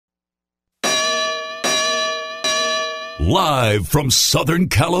Live from Southern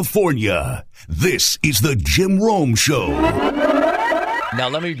California, this is the Jim Rome Show. Now,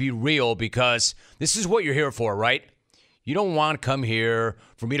 let me be real, because this is what you're here for, right? You don't want to come here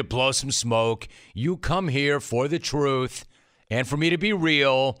for me to blow some smoke. You come here for the truth and for me to be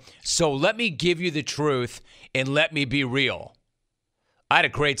real. So let me give you the truth and let me be real. I had a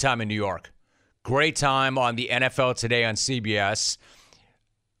great time in New York. Great time on the NFL Today on CBS.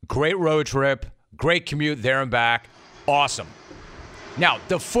 Great road trip. Great commute there and back. Awesome. Now,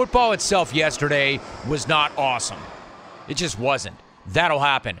 the football itself yesterday was not awesome. It just wasn't. That'll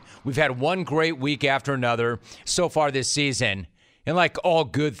happen. We've had one great week after another so far this season. And like all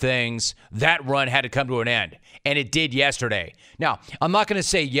good things, that run had to come to an end. And it did yesterday. Now, I'm not going to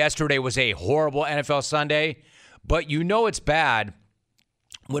say yesterday was a horrible NFL Sunday, but you know it's bad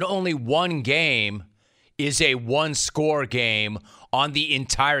when only one game is a one-score game on the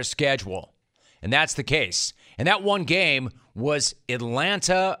entire schedule. And that's the case. And that one game was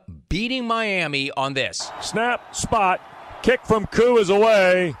Atlanta beating Miami on this. Snap, spot, kick from Koo is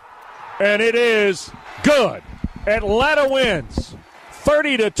away, and it is good. Atlanta wins.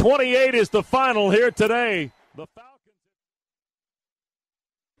 30-28 is the final here today. The Falcons.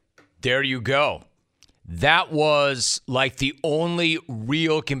 There you go. That was like the only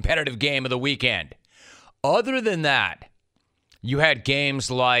real competitive game of the weekend. Other than that, you had games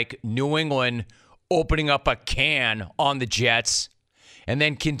like New England opening up a can on the Jets and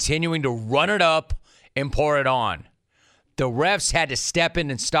then continuing to run it up and pour it on. The refs had to step in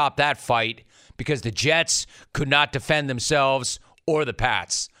and stop that fight because the Jets could not defend themselves or the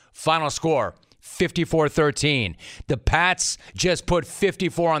Pats. Final score, 54-13. The Pats just put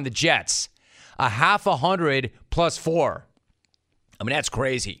 54 on the Jets. A half 100 plus 4. I mean, that's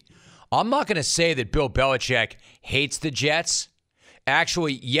crazy. I'm not going to say that Bill Belichick hates the Jets.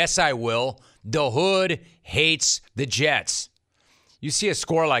 Actually, yes, I will. The Hood hates the Jets. You see a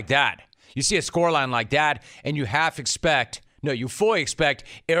score like that. You see a scoreline like that, and you you fully expect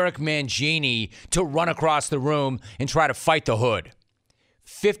Eric Mangini to run across the room and try to fight the Hood.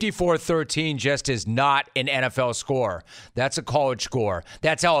 54-13 just is not an NFL score. That's a college score.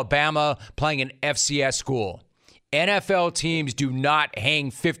 That's Alabama playing an FCS school. NFL teams do not hang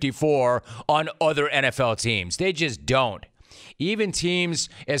 54 on other NFL teams. They just don't. Even teams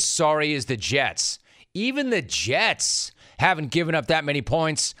as sorry as the Jets. Even the Jets haven't given up that many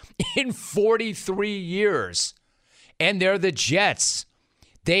points in 43 years. And they're the Jets.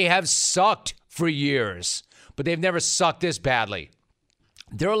 They have sucked for years, but they've never sucked this badly.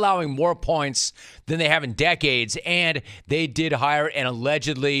 They're allowing more points than they have in decades, and they did hire an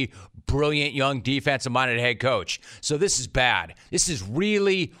allegedly brilliant young defensive-minded head coach. So this is bad. This is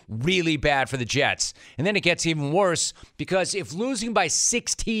really, really bad for the Jets. And then it gets even worse because if losing by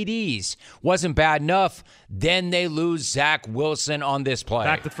 6 TDs wasn't bad enough, then they lose Zach Wilson on this play.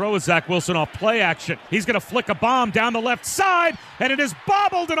 Back to throw is Zach Wilson off play action. He's going to flick a bomb down the left side, and it is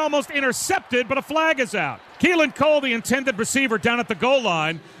bobbled and almost intercepted, but a flag is out. Keelan Cole, the intended receiver, down at the goal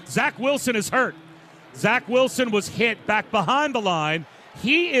line. Zach Wilson is hurt. Zach Wilson was hit back behind the line.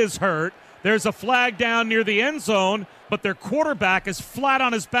 He is hurt. There's a flag down near the end zone, but their quarterback is flat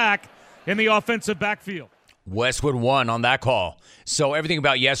on his back in the offensive backfield. Westwood won on that call. So everything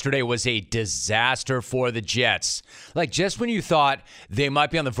about yesterday was a disaster for the Jets. Like just when you thought they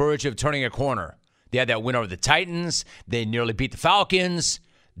might be on the verge of turning a corner. They had that win over the Titans. They nearly beat the Falcons.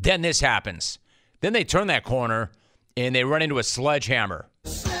 Then this happens. Then they turn that corner and they run into a sledgehammer.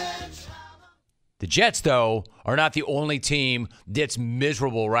 The Jets, though, are not the only team that's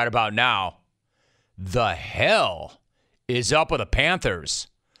miserable right about now. The hell is up with the Panthers.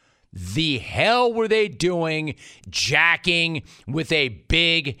 The hell were they doing jacking with a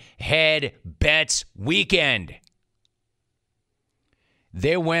big head bets weekend?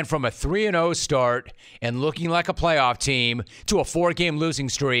 They went from a 3-0 start and looking like a playoff team to a 4-game losing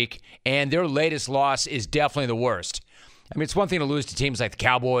streak, and their latest loss is definitely the worst. I mean, it's one thing to lose to teams like the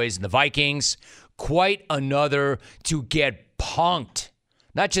Cowboys and the Vikings. Quite another to get punked.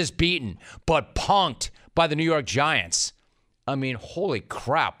 Not just beaten, but punked by the New York Giants. I mean, holy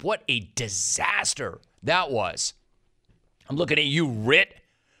crap. What a disaster that was. I'm looking at you, Rit.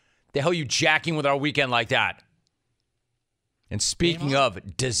 The hell you jacking with our weekend like that? And speaking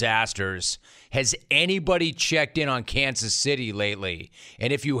of disasters, has anybody checked in on Kansas City lately?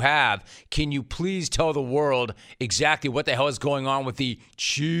 And if you have, can you please tell the world exactly what the hell is going on with the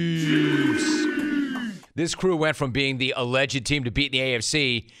Chiefs? This crew went from being the alleged team to beat in the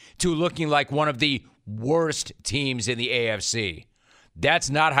AFC to looking like one of the worst teams in the AFC. That's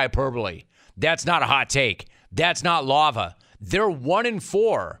not hyperbole. That's not a hot take. That's not lava. They're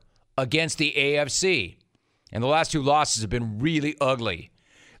 1-4 against the AFC. And the last 2 losses have been really ugly.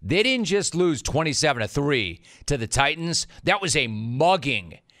 They didn't just lose 27-3 to the Titans. That was a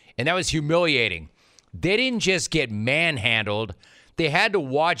mugging, and that was humiliating. They didn't just get manhandled. They had to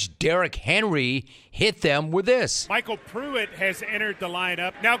watch Derrick Henry hit them with this. Michael Pruitt has entered the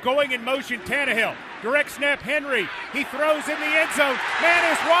lineup. Now going in motion, Tannehill. Direct snap, Henry. He throws in the end zone.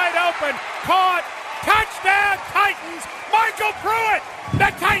 Man is wide open. Caught. Touchdown, Titans. Michael Pruitt.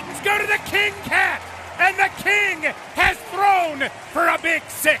 The Titans go to the King Cat. And the King has thrown for a big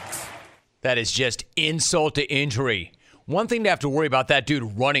 6. That is just insult to injury. One thing to have to worry about that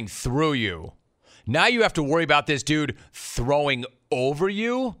dude running through you. Now you have to worry about this dude throwing over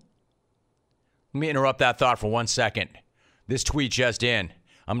you? Let me interrupt that thought for 1 second. This tweet just in.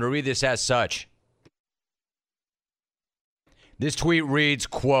 I'm going to read this as such. This tweet reads,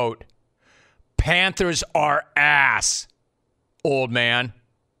 quote, Panthers are ass, old man.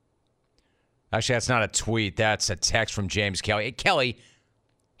 Actually, that's not a tweet. That's a text from James Kelly. Hey, Kelly,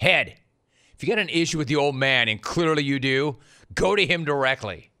 head, if you got an issue with the old man, and clearly you do, go to him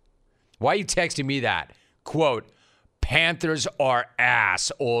directly. Why are you texting me that? Quote, Panthers are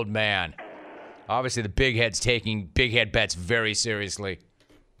ass, old man. Obviously, the big head's taking big head bets very seriously.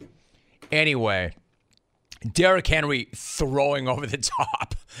 Anyway, Derrick Henry throwing over the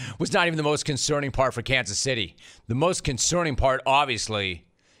top was not even the most concerning part for Kansas City. The most concerning part, obviously,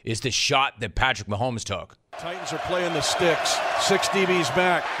 is the shot that Patrick Mahomes took. Titans are playing the sticks. 6 DBs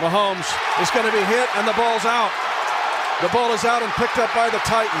back. Mahomes is going to be hit, and the ball's out. The ball is out and picked up by the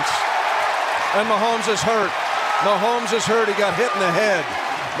Titans. And Mahomes is hurt. Mahomes is hurt. He got hit in the head.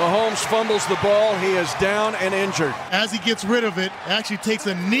 Mahomes fumbles the ball. He is down and injured. As he gets rid of it, actually takes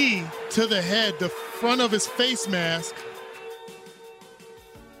a knee to the head, the front of his face mask.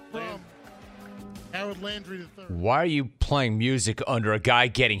 From Harold Landry III. Why are you playing music under a guy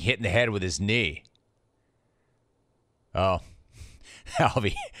getting hit in the head with his knee? Oh,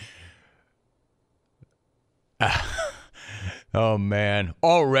 Alvy. Oh, man.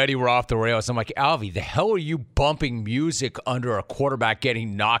 Already we're off the rails. I'm like, Alvy, the hell are you bumping music under a quarterback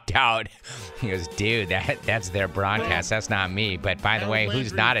getting knocked out? He goes, dude, that's their broadcast. That's not me. But by the way,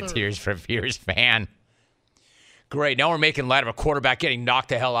 who's not a Tears for Fears fan? Great. Now we're making light of a quarterback getting knocked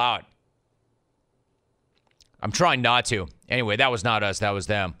the hell out. I'm trying not to. Anyway, that was not us. That was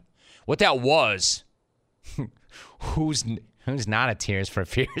them. What that was, who's not a Tears for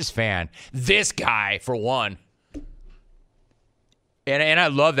Fears fan? This guy, for one. And I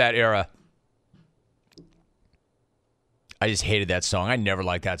love that era. I just hated that song. I never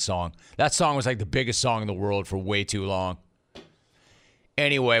liked that song. That song was like the biggest song in the world for way too long.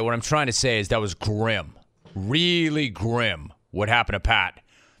 Anyway, what I'm trying to say is that was grim. Really grim what happened to Pat.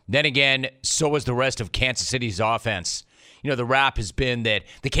 Then again, so was the rest of Kansas City's offense. You know, the rap has been that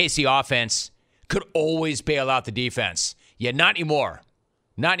the KC offense could always bail out the defense. Yeah, not anymore.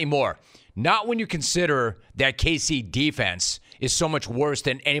 Not anymore. Not when you consider that KC defense is so much worse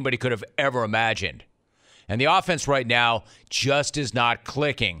than anybody could have ever imagined. And the offense right now just is not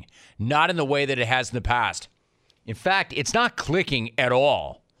clicking. Not in the way that it has in the past. In fact, it's not clicking at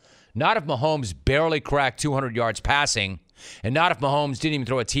all. Not if Mahomes barely cracked 200 yards passing, and not if Mahomes didn't even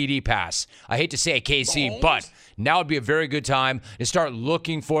throw a TD pass. I hate to say it, KC, Mahomes? But now would be a very good time to start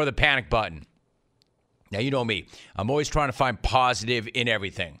looking for the panic button. Now, you know me. I'm always trying to find positive in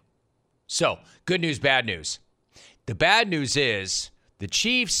everything. So, good news, bad news. The bad news is the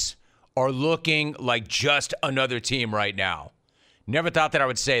Chiefs are looking like just another team right now. Never thought that I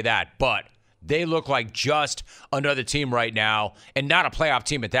would say that, but they look like just another team right now, and not a playoff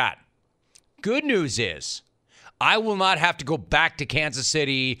team at that. Good news is I will not have to go back to Kansas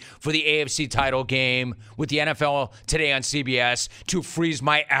City for the AFC title game with the NFL Today on CBS to freeze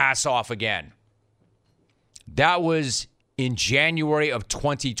my ass off again. That was in January of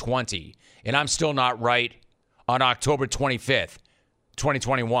 2020, and I'm still not right on October 25th,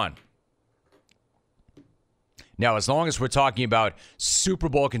 2021. Now, as long as we're talking about Super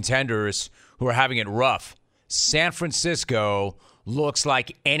Bowl contenders who are having it rough, San Francisco looks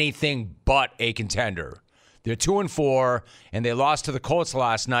like anything but a contender. They're 2-4, and they lost to the Colts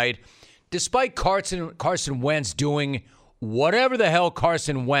last night, despite Carson Wentz doing whatever the hell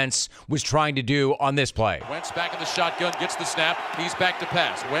Carson Wentz was trying to do on this play. Wentz back in the shotgun, gets the snap. He's back to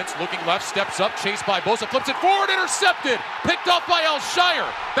pass. Wentz looking left, steps up, chased by Bosa, flips it forward, intercepted. Picked off by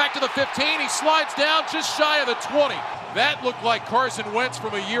Alshire. Back to the 15. He slides down just shy of the 20. That looked like Carson Wentz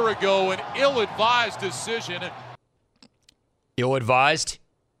from a year ago, an ill-advised decision. Ill-advised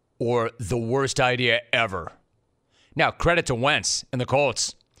or the worst idea ever? Now, credit to Wentz and the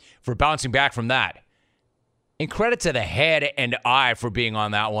Colts for bouncing back from that. And credit to the head and eye for being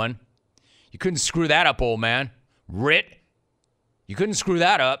on that one. You couldn't screw that up, old man. Rit, you couldn't screw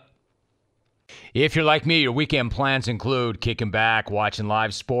that up. If you're like me, your weekend plans include kicking back, watching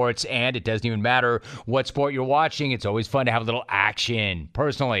live sports, and it doesn't even matter what sport you're watching. It's always fun to have a little action.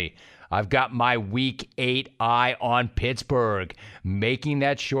 Personally, I've got my Week 8 eye on Pittsburgh, making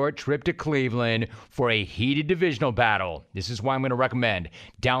that short trip to Cleveland for a heated divisional battle. This is why I'm going to recommend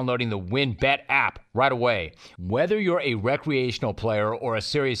downloading the WynnBET app right away. Whether you're a recreational player or a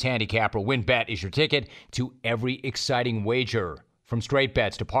serious handicapper, WynnBET is your ticket to every exciting wager, from straight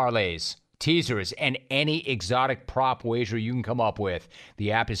bets to parlays, teasers, and any exotic prop wager you can come up with.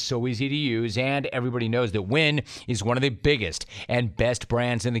 The app is so easy to use, and everybody knows that Wynn is one of the biggest and best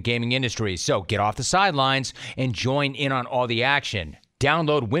brands in the gaming industry. So get off the sidelines and join in on all the action.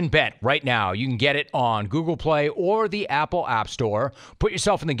 Download WynnBET right now. You can get it on Google Play or the Apple App Store. Put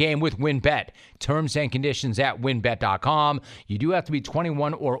yourself in the game with WynnBET. Terms and conditions at wynnbet.com. You do have to be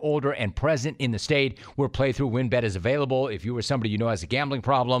 21 or older and present in the state where playthrough WynnBET is available. If you or somebody you know has a gambling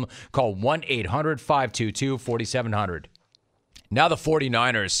problem, call 1-800-522-4700. Now the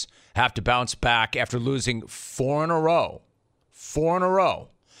 49ers have to bounce back after losing 4 in a row. 4 in a row.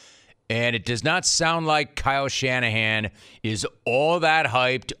 And it does not sound like Kyle Shanahan is all that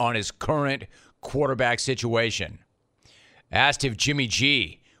hyped on his current quarterback situation. Asked if Jimmy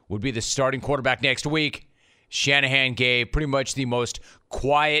G would be the starting quarterback next week, Shanahan gave pretty much the most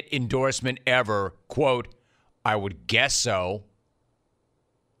quiet endorsement ever. Quote, "I would guess so."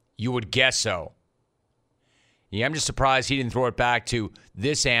 You would guess so. Yeah, I'm just surprised he didn't throw it back to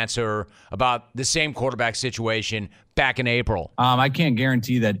this answer about the same quarterback situation back in April. I can't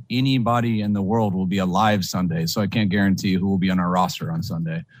guarantee that anybody in the world will be alive Sunday, so I can't guarantee who will be on our roster on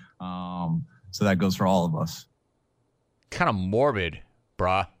Sunday. So that goes for all of us. Kind of morbid,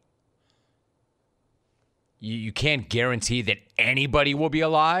 bruh. You can't guarantee that anybody will be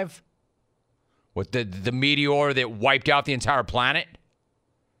alive? What, the meteor that wiped out the entire planet?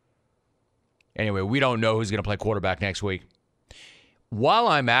 Anyway, we don't know who's going to play quarterback next week. While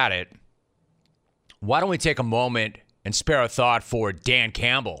I'm at it, why don't we take a moment and spare a thought for Dan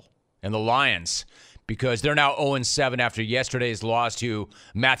Campbell and the Lions, because they're now 0-7 after yesterday's loss to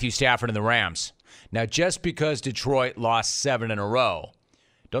Matthew Stafford and the Rams. Now, just because Detroit lost 7 in a row,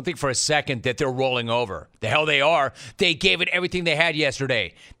 don't think for a second that they're rolling over. The hell they are. They gave it everything they had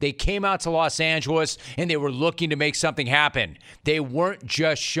yesterday. They came out to Los Angeles and they were looking to make something happen. They weren't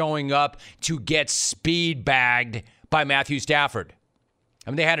just showing up to get speed bagged by Matthew Stafford. I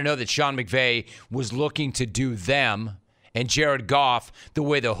mean, they had to know that Sean McVay was looking to do them and Jared Goff the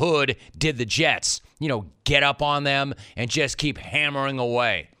way the Hood did the Jets. You know, get up on them and just keep hammering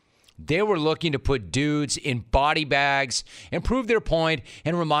away. They were looking to put dudes in body bags and prove their point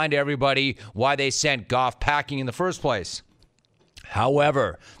and remind everybody why they sent Goff packing in the first place.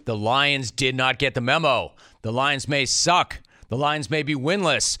 However, the Lions did not get the memo. The Lions may suck. The Lions may be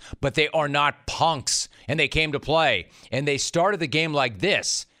winless, but they are not punks, and they came to play. And they started the game like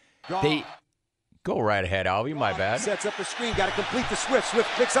this. They go right ahead, Alvy. My bad. Sets up the screen. Got to complete the Swift. Swift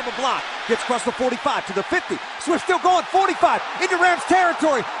picks up a block. Gets across the 45 to the 50. Swift still going. 45 into Rams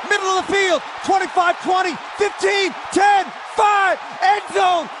territory. Middle of the field. 25, 20, 15, 10, 5. End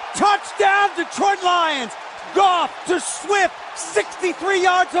zone. Touchdown, Detroit Lions. Goff to Swift. 63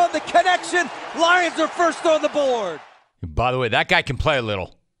 yards on the connection. Lions are first on the board. By the way, that guy can play a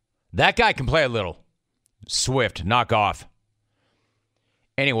little. Swift, not Goff.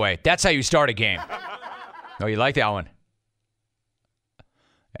 Anyway, that's how you start a game. Oh, you like that one?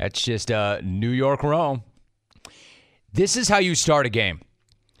 That's just New York Rome. This is how you start a game.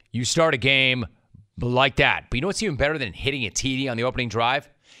 You start a game like that. But you know what's even better than hitting a TD on the opening drive?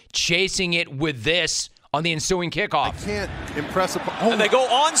 Chasing it with this on the ensuing kickoff. I can't impress upon. And they go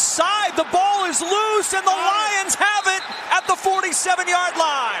onside. The ball is loose, and the Lions have it at the 47-yard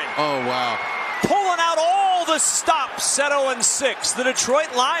line. Oh, wow. Pulling out all the stops at 0-6. The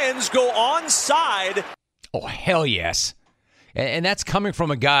Detroit Lions go onside. Oh, hell yes. And that's coming from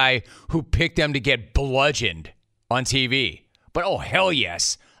a guy who picked them to get bludgeoned on TV. But oh, hell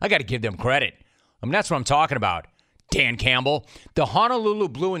yes. I got to give them credit. I mean, that's what I'm talking about. Dan Campbell. The Honolulu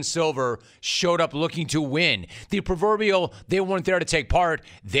Blue and Silver showed up looking to win. The proverbial, they weren't there to take part.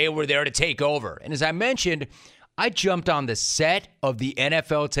 They were there to take over. And as I mentioned, I jumped on the set of the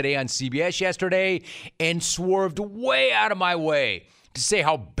NFL Today on CBS yesterday and swerved way out of my way to say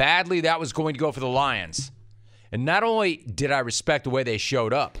how badly that was going to go for the Lions. And not only did I respect the way they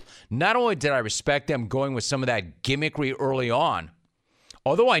showed up, not only did I respect them going with some of that gimmickry early on,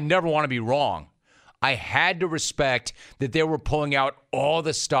 although I never want to be wrong, I had to respect that they were pulling out all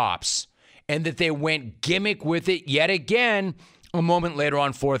the stops and that they went gimmick with it yet again a moment later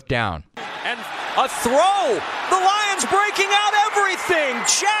on fourth down. A throw. The Lions breaking out everything.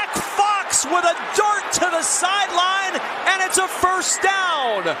 Jack Fox with a dart to the sideline, and it's a first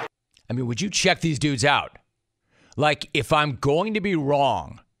down. I mean, would you check these dudes out? Like, if I'm going to be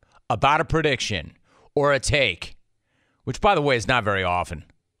wrong about a prediction or a take, which, by the way, is not very often,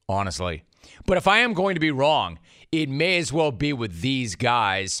 honestly, but if I am going to be wrong, it may as well be with these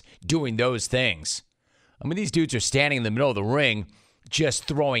guys doing those things. I mean, these dudes are standing in the middle of the ring just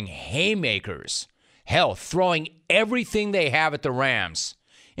throwing haymakers. Hell, throwing everything they have at the Rams.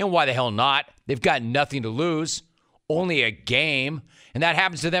 And why the hell not? They've got nothing to lose. Only a game. And that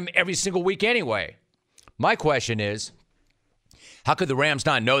happens to them every single week anyway. My question is, how could the Rams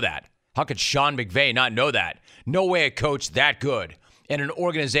not know that? How could Sean McVay not know that? No way a coach that good and an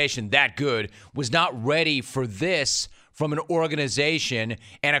organization that good was not ready for this from an organization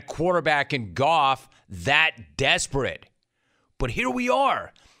and a quarterback in Goff that desperate. But here we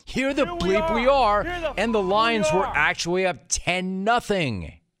are. Here the bleep we are. And the Lions were actually up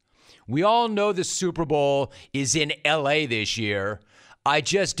 10-0. We all know the Super Bowl is in L.A. this year. I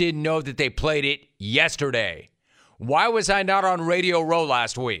just didn't know that they played it yesterday. Why was I not on Radio Row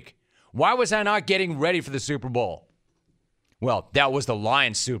last week? Why was I not getting ready for the Super Bowl? Well, that was the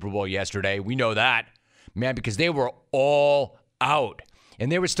Lions Super Bowl yesterday. We know that, man, because they were all out.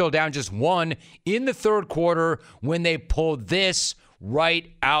 And they were still down just one in the third quarter when they pulled this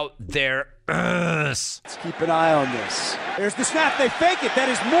right out their ass. Let's keep an eye on this. There's the snap. They fake it. That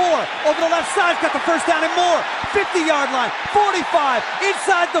is Moore. Over the left side. Got the first down and Moore. 50-yard line. 45.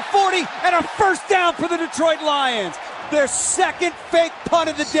 Inside the 40. And a first down for the Detroit Lions. Their second fake punt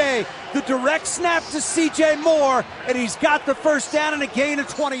of the day. The direct snap to C.J. Moore. And he's got the first down and a gain of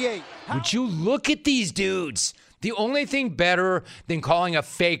 28. Would you look at these dudes? The only thing better than calling a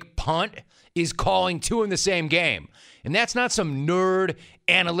fake punt is calling two in the same game. And that's not some nerd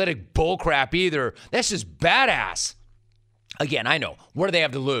analytic bullcrap either. That's just badass. Again, I know. What do they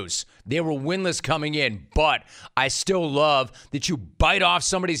have to lose? They were winless coming in, but I still love that you bite off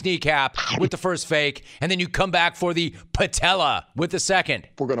somebody's kneecap with the first fake, and then you come back for the patella with the second.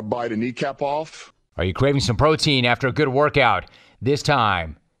 We're going to bite a kneecap off. Are you craving some protein after a good workout? This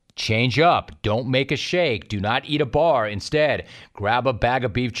time, change up. Don't make a shake. Do not eat a bar. Instead, grab a bag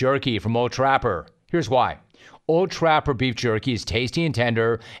of beef jerky from Old Trapper. Here's why. Old Trapper beef jerky is tasty and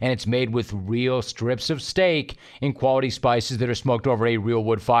tender, and it's made with real strips of steak and quality spices that are smoked over a real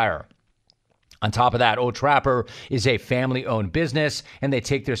wood fire. On top of that, Old Trapper is a family-owned business, and they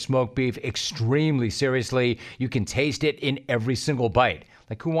take their smoked beef extremely seriously. You can taste it in every single bite.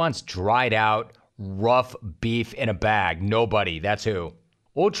 Like, who wants dried out, rough beef in a bag? Nobody. That's who.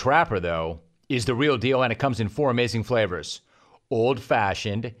 Old Trapper, though, is the real deal, and it comes in 4 amazing flavors.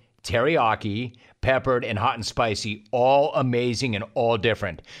 Old-fashioned, teriyaki, peppered, and hot and spicy, all amazing and all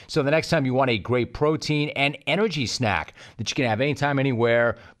different. So the next time you want a great protein and energy snack that you can have anytime,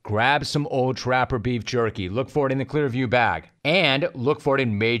 anywhere, grab some Old Trapper beef jerky. Look for it in the Clearview bag. And look for it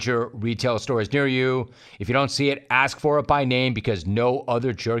in major retail stores near you. If you don't see it, ask for it by name because no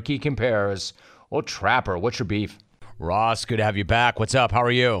other jerky compares. Old Trapper, what's your beef? Ross, good to have you back. What's up? How are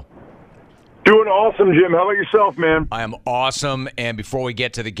you? Doing awesome, Jim. How about yourself, man? I am awesome. And before we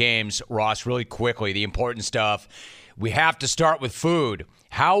get to the games, Ross, really quickly, the important stuff. We have to start with food.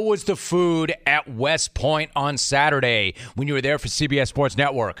 How was the food at West Point on Saturday when you were there for CBS Sports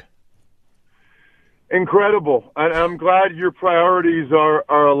Network? Incredible. And I'm glad your priorities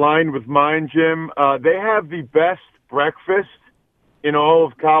are aligned with mine, Jim. They have the best breakfast in all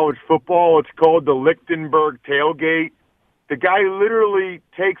of college football. It's called the Lichtenberg Tailgate. The guy literally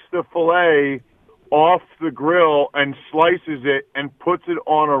takes the filet off the grill and slices it and puts it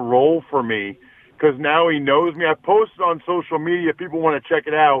on a roll for me because now he knows me. I posted on social media. People want to check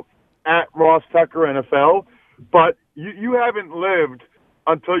it out at Ross Tucker NFL. But you haven't lived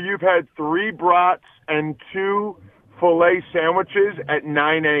until you've had 3 brats and 2 filet sandwiches at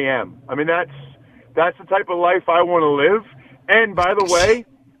 9 a.m. I mean, that's the type of life I want to live. And, by the way,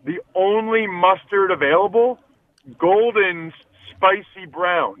 the only mustard available, Golden's Spicy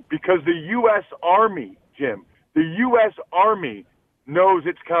Brown, because the U.S. Army, Jim, the U.S. Army knows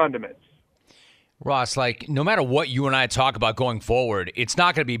its condiments. Ross, like, no matter what you and I talk about going forward, it's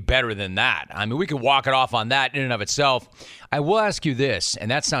not going to be better than that. I mean, we could walk it off on that in and of itself. I will ask you this,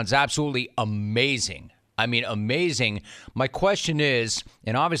 and that sounds absolutely amazing. I mean, amazing. My question is,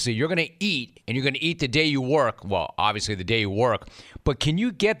 and obviously you're going to eat, and you're going to eat the day you work. Well, obviously the day you work. But can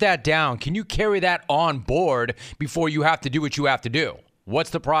you get that down? Can you carry that on board before you have to do what you have to do?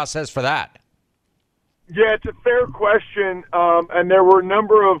 What's the process for that? Yeah, it's a fair question. And there were a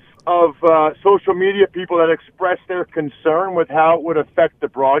number of of social media people that expressed their concern with how it would affect the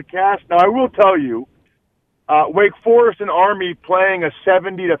broadcast. Now, I will tell you, Wake Forest and Army playing a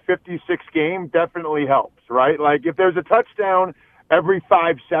 70-56 game definitely helps, right? Like, if there's a touchdown every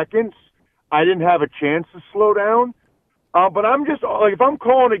 5 seconds, I didn't have a chance to slow down. But I'm just, like, if I'm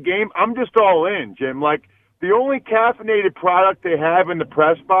calling a game, I'm just all in, Jim. Like, the only caffeinated product they have in the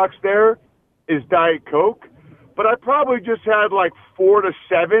press box there is Diet Coke. But I probably just had like 4 to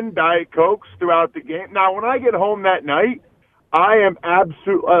 7 Diet Cokes throughout the game. Now, when I get home that night, I am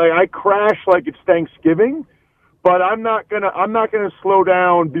I crash like it's Thanksgiving. But I'm not gonna slow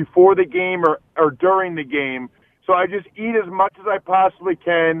down before the game or during the game. So I just eat as much as I possibly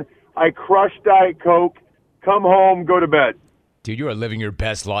can. I crush Diet Coke, come home, go to bed. Dude, you are living your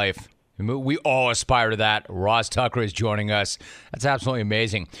best life. We all aspire to that. Ross Tucker is joining us. That's absolutely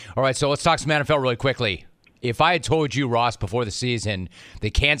amazing. All right, so let's talk some NFL really quickly. If I had told you, Ross, before the season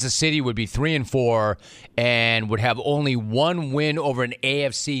that Kansas City would be 3-4 and would have only one win over an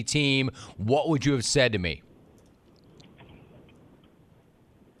AFC team, what would you have said to me?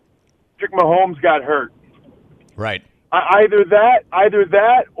 Patrick Mahomes got hurt. Right. Either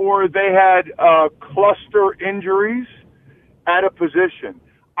that, or they had cluster injuries at a position.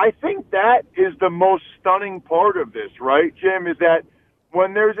 I think that is the most stunning part of this, right, Jim, is that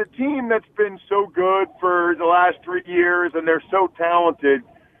when there's a team that's been so good for the last 3 years and they're so talented,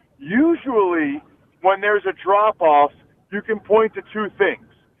 usually when there's a drop-off, you can point to two things.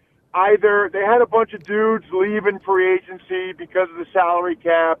 Either they had a bunch of dudes leaving free agency because of the salary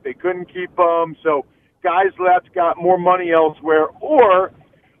cap, they couldn't keep them, so guys left, got more money elsewhere, or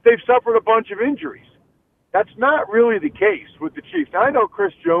they've suffered a bunch of injuries. That's not really the case with the Chiefs. Now, I know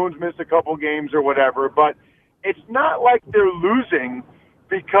Chris Jones missed a couple games or whatever, but it's not like they're losing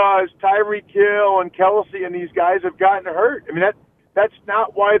because Tyreek Hill and Kelsey and these guys have gotten hurt. I mean, that's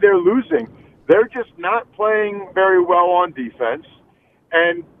not why they're losing. They're just not playing very well on defense,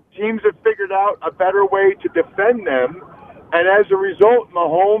 and teams have figured out a better way to defend them. And as a result,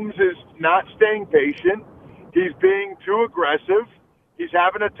 Mahomes is not staying patient. He's being too aggressive. He's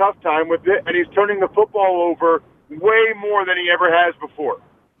having a tough time with it, and he's turning the football over way more than he ever has before.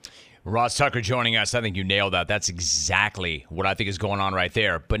 Ross Tucker joining us. I think you nailed that. That's exactly what I think is going on right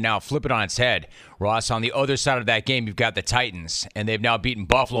there. But now flip it on its head. Ross, on the other side of that game, you've got the Titans, and they've now beaten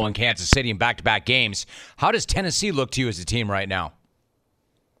Buffalo and Kansas City in back-to-back games. How does Tennessee look to you as a team right now?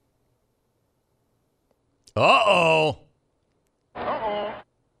 Uh-oh.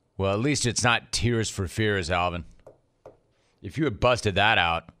 Well, at least it's not Tears for Fears, Alvin. If you had busted that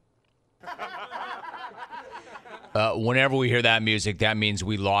out. Whenever we hear that music, that means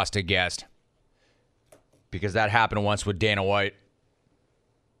we lost a guest. Because that happened once with Dana White.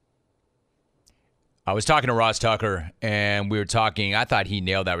 I was talking to Ross Tucker, and we were talking. I thought he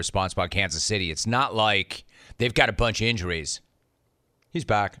nailed that response about Kansas City. It's not like they've got a bunch of injuries. He's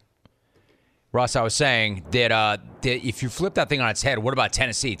back. Ross, I was saying that if you flip that thing on its head, what about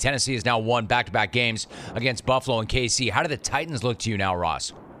Tennessee? Tennessee has now won back-to-back games against Buffalo and KC. How do the Titans look to you now,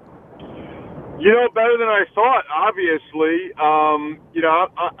 Ross? You know, better than I thought, obviously.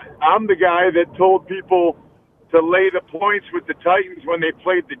 I'm the guy that told people to lay the points with the Titans when they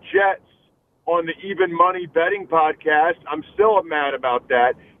played the Jets on the Even Money betting podcast. I'm still mad about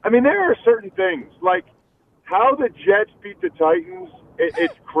that. I mean, there are certain things, like how the Jets beat the Titans,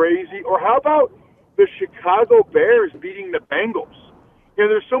 it's crazy. Or how about the Chicago Bears beating the Bengals? You know,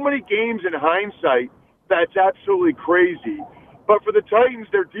 there's so many games in hindsight that's absolutely crazy. But for the Titans,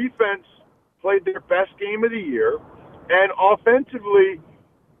 their defense played their best game of the year. And offensively,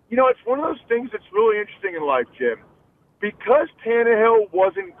 you know, it's one of those things that's really interesting in life, Jim. Because Tannehill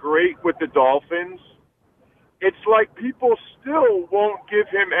wasn't great with the Dolphins, it's like people still won't give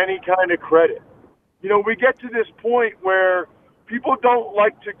him any kind of credit. You know, we get to this point where people don't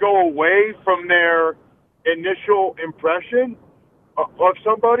like to go away from their initial impression of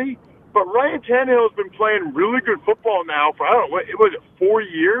somebody. But Ryan Tannehill has been playing really good football now for, 4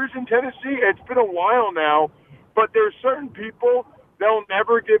 years in Tennessee? It's been a while now. But there's certain people, they'll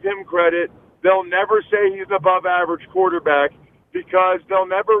never give him credit. They'll never say he's an above-average quarterback because they'll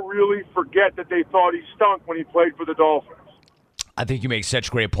never really forget that they thought he stunk when he played for the Dolphins. I think you make such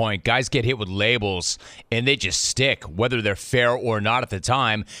a great point. Guys get hit with labels, and they just stick, whether they're fair or not at the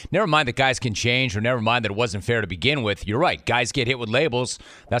time. Never mind that guys can change, or never mind that it wasn't fair to begin with. You're right. Guys get hit with labels.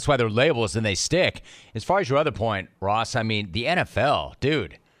 That's why they're labels, and they stick. As far as your other point, Ross, I mean, the NFL,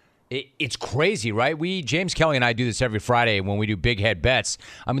 dude, it's crazy, right? James Kelly and I do this every Friday when we do big head bets.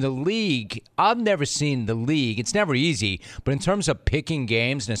 I mean, the league, I've never seen the league. It's never easy, but in terms of picking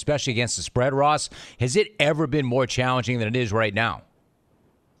games, and especially against the spread, Ross, has it ever been more challenging than it is right now?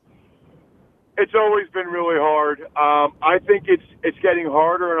 It's always been really hard. I think it's getting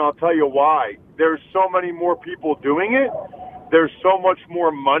harder, and I'll tell you why. There's so many more people doing it. There's so much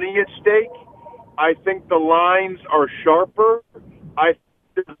more money at stake. I think the lines are sharper.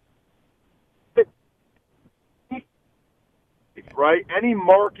 Right? Any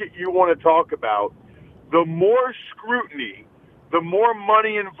market you want to talk about, the more scrutiny, the more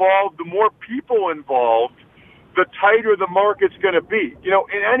money involved, the more people involved, the tighter the market's going to be. You know,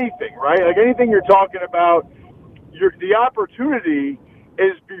 in anything, right? Like anything you're talking about, the opportunity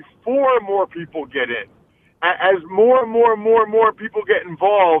is before more people get in. As more and more people get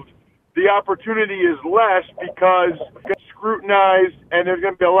involved, the opportunity is less because it's scrutinized and there's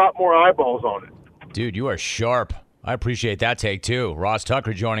going to be a lot more eyeballs on it. Dude, you are sharp. I appreciate that take, too. Ross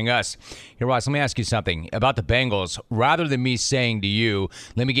Tucker joining us. Here, Ross, let me ask you something about the Bengals. Rather than me saying to you,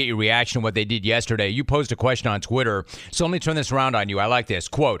 let me get your reaction to what they did yesterday, you posed a question on Twitter, so let me turn this around on you. I like this.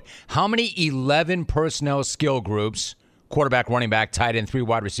 Quote, how many 11 personnel skill groups, quarterback, running back, tight end, 3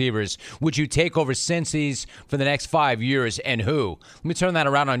 wide receivers, would you take over Cincy's for the next 5 years, and who? Let me turn that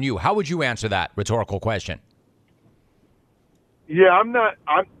around on you. How would you answer that rhetorical question? Yeah, I'm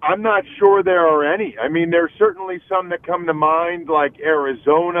not sure there are any. I mean, there's certainly some that come to mind, like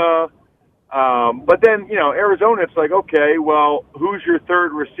Arizona. But then, you know, Arizona, it's like, okay, well, who's your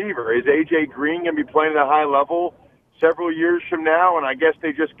third receiver? Is A.J. Green going to be playing at a high level several years from now? And I guess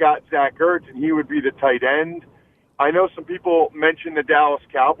they just got Zach Ertz, and he would be the tight end. I know some people mention the Dallas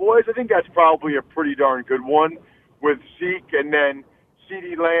Cowboys. I think that's probably a pretty darn good one with Zeke and then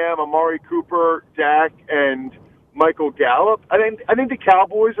CeeDee Lamb, Amari Cooper, Dak, and Michael Gallup. I think the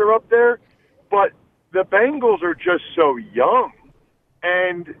Cowboys are up there, but the Bengals are just so young,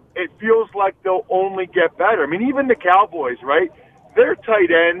 and it feels like they'll only get better. I mean, even the Cowboys, right? Their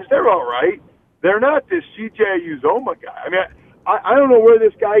tight ends, they're all right. They're not this C.J. Uzomah guy. I mean, I don't know where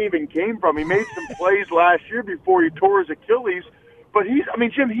this guy even came from. He made some plays last year before he tore his Achilles, but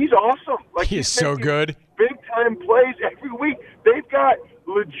Jim, he's awesome. Like he's so good. Big-time plays every week. They've got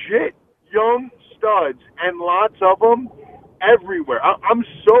legit young studs and lots of them everywhere. I'm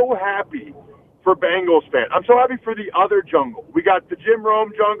so happy for Bengals fans. I'm so happy for the other jungle. We got the Jim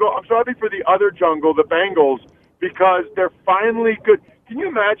Rome jungle. I'm so happy for the other jungle, the Bengals, because they're finally good. Can you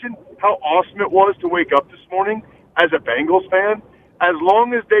imagine how awesome it was to wake up this morning as a Bengals fan? As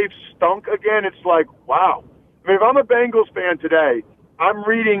long as they've stunk again, it's like, wow. I mean, if I'm a Bengals fan today, I'm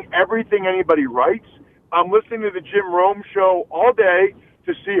reading everything anybody writes. I'm listening to the Jim Rome show all day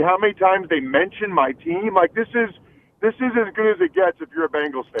to see how many times they mention my team. Like, this is as good as it gets if you're a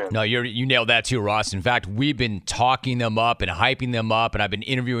Bengals fan. No, you nailed that too, Ross. In fact, we've been talking them up and hyping them up, and I've been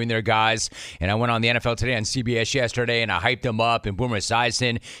interviewing their guys. And I went on the NFL Today on CBS yesterday, and I hyped them up. And Boomer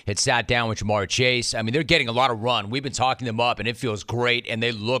Esiason had sat down with Jamar Chase. I mean, they're getting a lot of run. We've been talking them up, and it feels great, and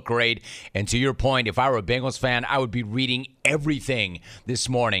they look great. And to your point, if I were a Bengals fan, I would be reading everything this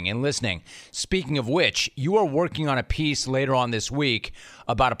morning and listening. Speaking of which, you are working on a piece later on this week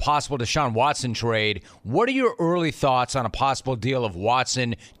about a possible Deshaun Watson trade. What are your early thoughts on a possible deal of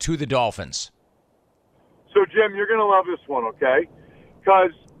Watson to the Dolphins? So, Jim, you're going to love this one, okay?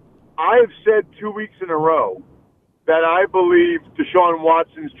 Because I've said 2 weeks in a row that I believe Deshaun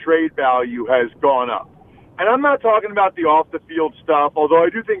Watson's trade value has gone up. And I'm not talking about the off-the-field stuff, although I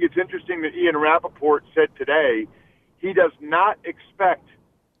do think it's interesting that Ian Rappaport said today he does not expect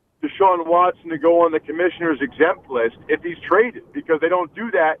Deshaun Watson to go on the commissioner's exempt list if he's traded, because they don't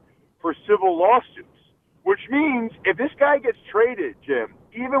do that for civil lawsuits. Which means if this guy gets traded, Jim,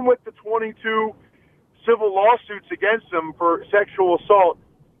 even with the 22 civil lawsuits against him for sexual assault,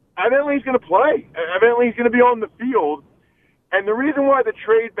 evidently he's going to play. Evidently he's going to be on the field. And the reason why the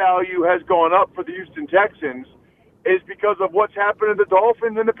trade value has gone up for the Houston Texans is because of what's happened to the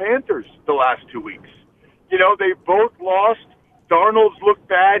Dolphins and the Panthers the last 2 weeks. You know, they've both lost. Darnold's looked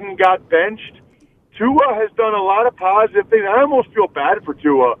bad and got benched. Tua has done a lot of positive things. I almost feel bad for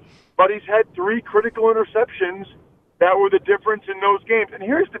Tua, but he's had 3 critical interceptions that were the difference in those games. And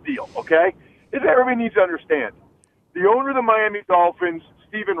here's the deal, okay? This everybody needs to understand. The owner of the Miami Dolphins,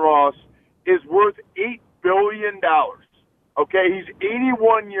 Stephen Ross, is worth $8 billion, okay? He's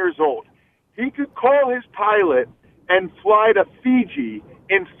 81 years old. He could call his pilot and fly to Fiji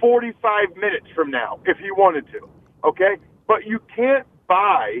in 45 minutes from now if he wanted to, okay? But you can't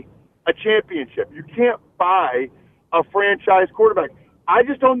buy a championship. You can't buy a franchise quarterback. I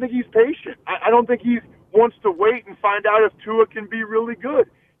just don't think he's patient. I don't think he wants to wait and find out if Tua can be really good.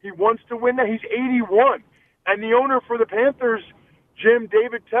 He wants to win that. He's 81. And the owner for the Panthers, Jim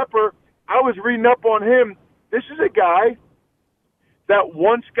David Tepper, I was reading up on him. This is a guy that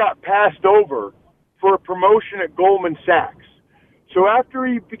once got passed over for a promotion at Goldman Sachs. So after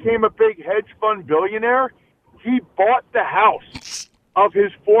he became a big hedge fund billionaire, he bought the house of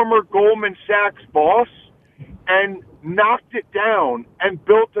his former Goldman Sachs boss and knocked it down and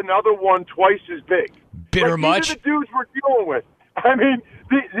built another one twice as big. Bitter much? These are the dudes we're dealing with. I mean,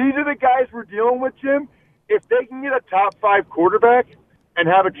 these are the guys we're dealing with, Jim. If they can get a top 5 quarterback and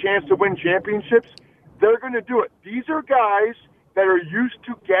have a chance to win championships, they're going to do it. These are guys that are used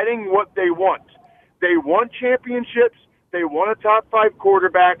to getting what they want. They want championships. They want a top 5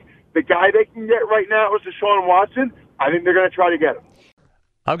 quarterback. The guy they can get right now is Deshaun Watson. I think they're going to try to get him.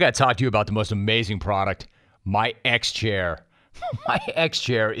 I've got to talk to you about the most amazing product, my X Chair. My X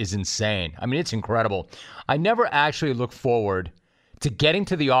Chair is insane. I mean, it's incredible. I never actually look forward to getting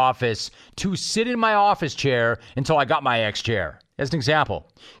to the office to sit in my office chair until I got my X Chair. As an example,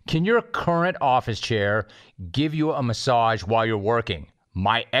 can your current office chair give you a massage while you're working?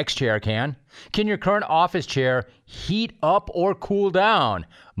 My X Chair can. Can your current office chair heat up or cool down?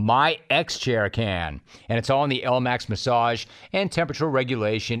 My X Chair can. And it's all in the LMAX massage and temperature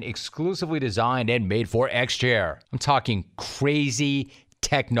regulation, exclusively designed and made for X Chair. I'm talking crazy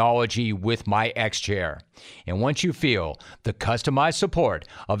technology with my X Chair. And once you feel the customized support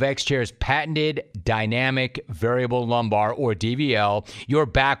of X Chair's patented dynamic variable lumbar, or DVL, your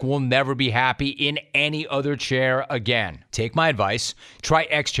back will never be happy in any other chair again. Take my advice. Try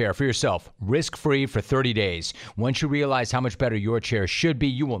X Chair for yourself, risk-free for 30 days. Once you realize how much better your chair should be,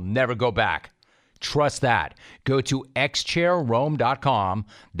 you will never go back. Trust that. Go to xchairrome.com.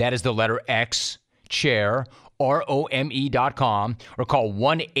 That is the letter X, chair, ROME.com, or call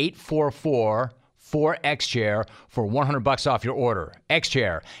 1-844-4XChair for $100 off your order.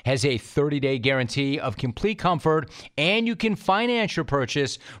 XChair has a 30-day guarantee of complete comfort, and you can finance your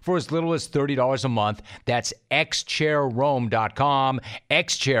purchase for as little as $30 a month. That's xchairrome.com,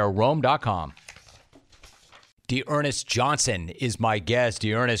 xchairrome.com. D'Ernest Johnson is my guest.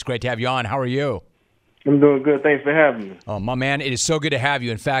 D'Ernest, great to have you on. How are you? I'm doing good. Thanks for having me. Oh, my man, it is so good to have you.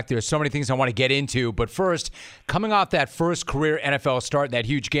 In fact, there's so many things I want to get into. But first, coming off that first career NFL start, that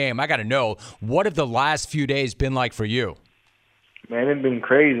huge game, I got to know, what have the last few days been like for you? Man, it's been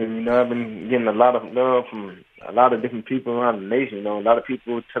crazy. You know, I've been getting a lot of love from a lot of different people around the nation. You know, a lot of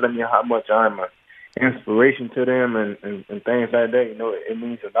people telling me how much I'm an inspiration to them and things like that. You know, it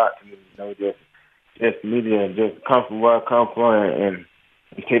means a lot to me. You know, just me to just come from where I come from and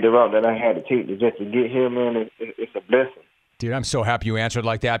take the route that I had to take to just to get here, man. It's a blessing. Dude, I'm so happy you answered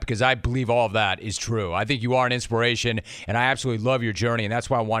like that, because I believe all of that is true. I think you are an inspiration, and I absolutely love your journey, and that's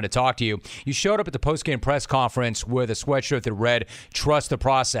why I wanted to talk to you. You showed up at the postgame press conference with a sweatshirt that read, "Trust the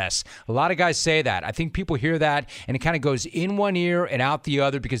process." A lot of guys say that. I think people hear that, and it kind of goes in one ear and out the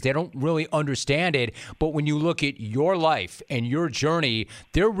other because they don't really understand it. But when you look at your life and your journey,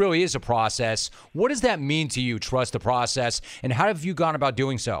 there really is a process. What does that mean to you, trust the process, and how have you gone about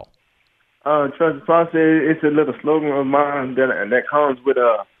doing so? Trust the process. It's a little slogan of mine that comes with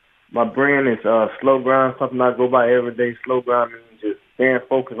my brand. It's slow grind, something I go by every day. Slow grind means just staying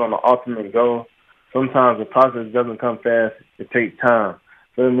focused on the ultimate goal. Sometimes the process doesn't come fast. It takes time.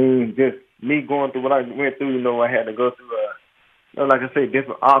 So it means just me going through what I went through. You know, I had to go through, like I say,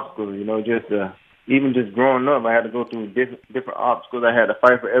 different obstacles. You know, just even just growing up, I had to go through different obstacles. I had to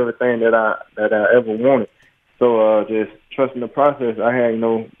fight for everything that I ever wanted. So just trusting the process. I had, you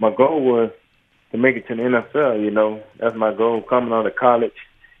know, my goal was to make it to the NFL. You know, that's my goal. Coming out of college,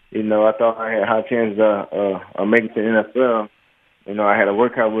 you know, I thought I had a high chance of making it to the NFL. You know, I had to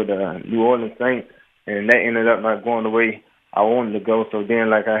work out with New Orleans Saints, and that ended up not going the way I wanted to go. So then,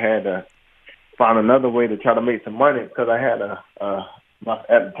 like, I had to find another way to try to make some money, because I had at the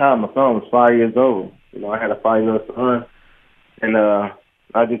time, my son was 5 years old. You know, I had a 5-year-old son, and I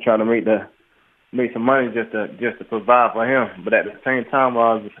just tried to make some money just to provide for him. But at the same time,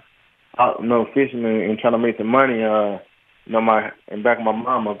 I was out, you know, fishing and trying to make some money. You know, in back of my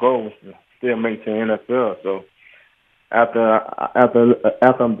mind, my goal was to still make it to the NFL. So after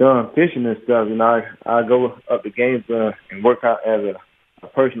I'm done fishing and stuff, you know, I go up to Gainesville and work out as a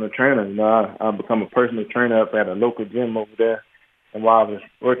personal trainer. You know, I become a personal trainer up at a local gym over there. And while I was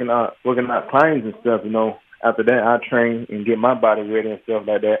working out clients and stuff, you know, after that I train and get my body ready and stuff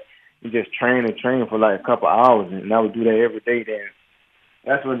like that. You just train for like a couple hours, and I would do that every day. Then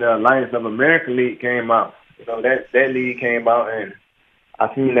that's when the Alliance of America League came out. You know, that league came out, and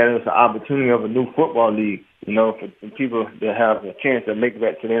I seen that it was an opportunity of a new football league, you know, for people to have a chance to make it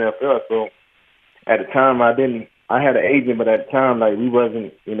back to the NFL. So at the time, I had an agent, but at the time, like, we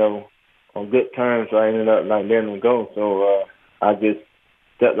wasn't, you know, on good terms, so I ended up like letting them go. So I just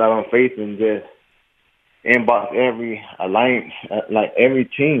stepped out on faith and just inbox every alliance, like every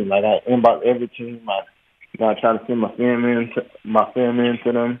team. Like, I inbox every team. I I tried to send my film in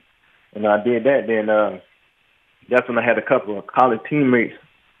to them, and I did that. Then that's when I had a couple of college teammates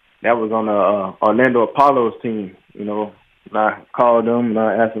that was on the Orlando Apollos team. You know, and I called them and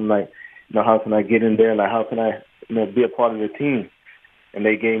I asked them, like, you know, how can I get in there? Like, how can I, you know, be a part of the team? And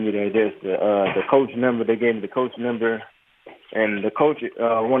they gave me the coach number. They gave me the coach number, and the coach,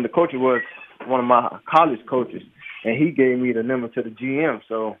 one of the coaches was one of my college coaches, and he gave me the number to the GM.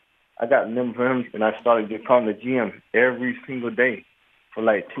 So I got the number from him, and I started just calling the GM every single day for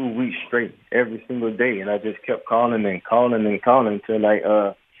like 2 weeks straight, every single day. And I just kept calling and calling and calling until like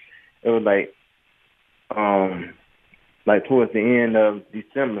it was like towards the end of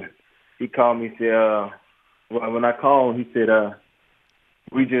December. He called me and said, when I called, he said,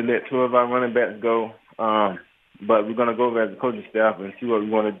 we just let 2 of our running backs go, but we're gonna go over as a coaching staff and see what we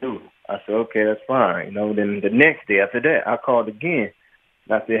want to do. I said, okay, that's fine. You know, then the next day after that, I called again.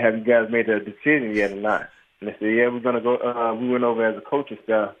 And I said, have you guys made a decision yet or not? And they said, yeah, we're gonna go. We went over as a coaching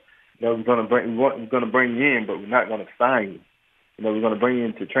staff. You know, we're gonna bring you in, but we're not gonna sign you. You know, we're gonna bring you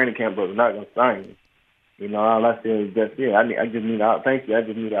into training camp, but we're not gonna sign you. You know, all I said is that's it. I just need thank you. I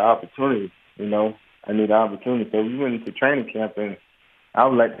just need an opportunity. You know, I need an opportunity. So we went into training camp, and I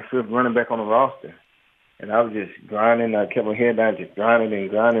was like the 5th running back on the roster. And I was just grinding. I kept my head down, just grinding and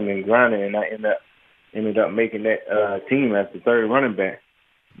grinding and grinding. And I ended up making that team as the 3rd running back.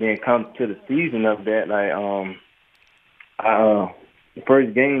 Then come to the season of that, like the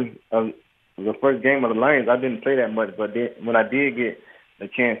first game of the Lions, I didn't play that much. But when I did get a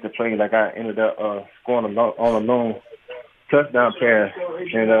chance to play, like I ended up scoring on a long touchdown pass,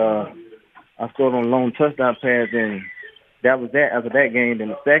 and I scored on a long touchdown pass, and that was that. After that game, then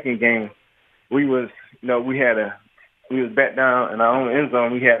the second game, we was back down in our own end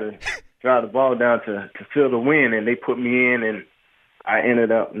zone. We had to drive the ball down to fill the win, and they put me in, and I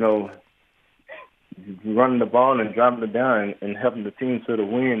ended up, you know, running the ball and driving it down and helping the team to the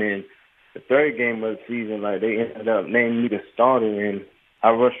win. And the third game of the season, like, they ended up naming me the starter, and I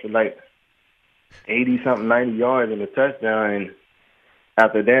rushed for like 80-something, 90 yards and a touchdown. And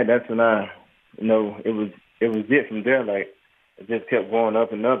after that, that's when it was it from there. Like, it just kept going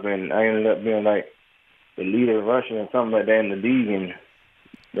up and up, and I ended up being like the leader rushing or something like that in the league. And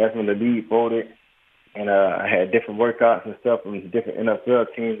that's when the league folded. And I had different workouts and stuff from different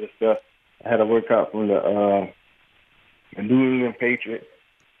NFL teams and stuff. I had a workout from the New England Patriots.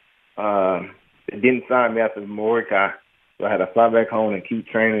 They didn't sign me after my workout, so I had to fly back home and keep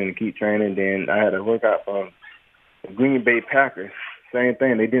training. Then I had a workout from the Green Bay Packers. Same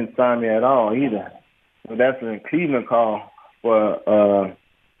thing. They didn't sign me at all either. So that's when Cleveland called for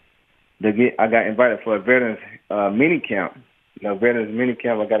I got invited for a veterans mini camp. You know, veterans mini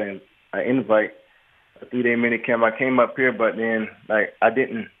camp. I got an invite. A 3-day mini camp. I came up here, but then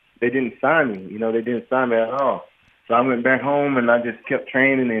they didn't sign me. You know, they didn't sign me at all. So I went back home and I just kept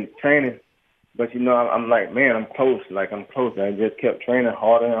training. But you know, I'm like, man, I'm close. Like, I'm close. I just kept training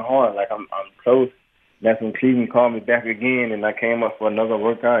harder and harder. Like, I'm close. That's when Cleveland called me back again, and I came up for another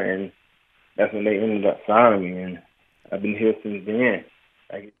workout, and that's when they ended up signing me. And I've been here since then.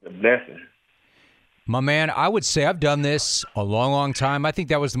 Like, it's a blessing. My man, I would say I've done this a long, long time. I think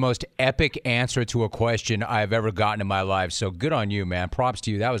that was the most epic answer to a question I've ever gotten in my life. So good on you, man. Props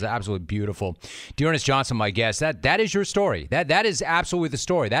to you. That was absolutely beautiful. D'Ernest Johnson, my guest, that is your story. That is absolutely the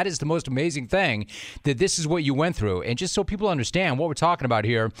story. That is the most amazing thing, that this is what you went through. And just so people understand what we're talking about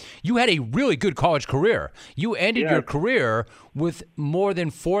here, you had a really good college career. You ended your career with more than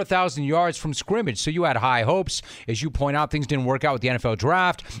 4,000 yards from scrimmage. So you had high hopes. As you point out, things didn't work out with the NFL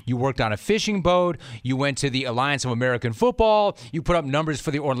draft. You worked on a fishing boat. You went to the Alliance of American Football. You put up numbers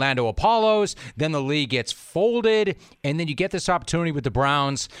for the Orlando Apollos. Then the league gets folded. And then you get this opportunity with the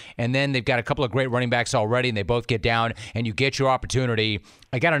Browns. And then they've got a couple of great running backs already, and they both get down, and you get your opportunity.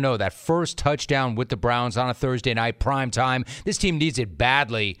 I got to know, that first touchdown with the Browns on a Thursday night, prime time, this team needs it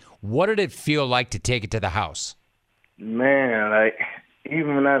badly. What did it feel like to take it to the house? Man, like,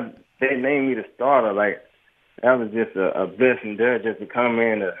 even when they named me the starter, like, that was just a blessing there, just to come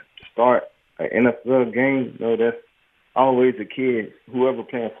in to start an NFL game. You know, that's always a kid, whoever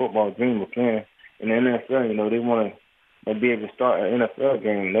playing football, dream of playing in the NFL. You know, they want to be able to start an NFL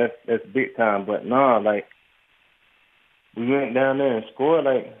game. That's big time. But no, like, we went down there and scored.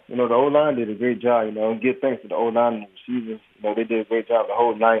 Like, you know, the O-line did a great job. You know, and give thanks to the O-line and the receivers. You know, they did a great job the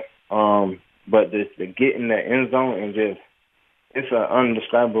whole night. But just to get in that end zone and just, it's an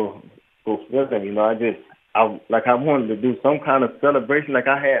undescribable feeling. You know, I wanted to do some kind of celebration. Like,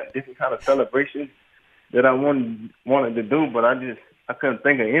 I had different kind of celebrations that I wanted to do, but I couldn't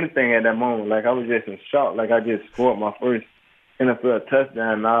think of anything at that moment. Like, I was just in shock. Like, I just scored my first NFL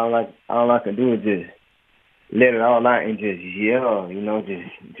touchdown, and all I could do is just let it all out and just yell, you know,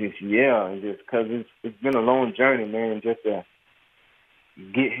 just yell, and just because it's been a long journey, man, just to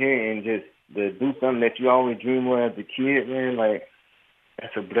get here and just to do something that you always dream of as a kid, man, like,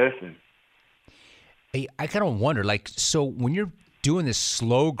 that's a blessing. Hey, I kind of wonder, like, so when you're doing this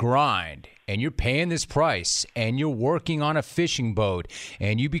slow grind and you're paying this price and you're working on a fishing boat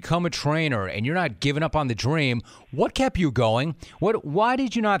and you become a trainer and you're not giving up on the dream, what kept you going? Why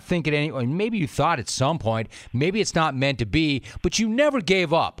did you not think at any, or maybe you thought at some point, maybe it's not meant to be, but you never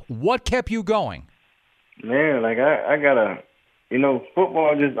gave up. What kept you going? Man, like, I got you know,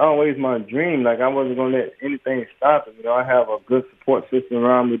 football just always my dream. Like, I wasn't going to let anything stop it. You know, I have a good support system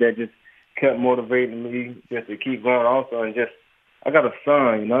around me that just kept motivating me just to keep going also. And just, I got a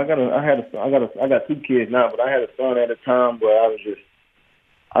son, you know, I got 2 kids now, but I had a son at a time where I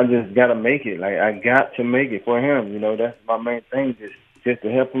just got to make it. Like, I got to make it for him. You know, that's my main thing, just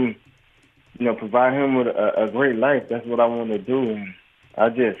to help him, you know, provide him with a great life. That's what I want to do. And I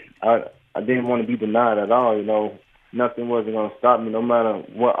didn't want to be denied at all, you know. Nothing wasn't going to stop me, no matter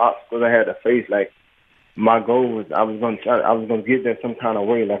what obstacles I had to face. Like, my goal was I was going to get there some kind of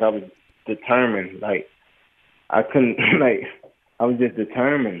way. Like, I was determined. Like, I couldn't, like, I was just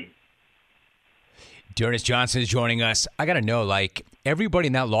determined. D'Ernest Johnson is joining us. I got to know, like, everybody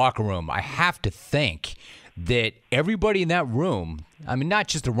in that locker room, I have to think that everybody in that room, I mean, not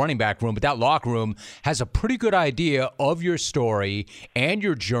just the running back room, but that locker room has a pretty good idea of your story and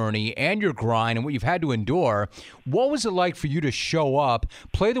your journey and your grind and what you've had to endure. What was it like for you to show up,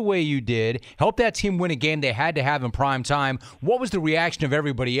 play the way you did, help that team win a game they had to have in prime time? What was the reaction of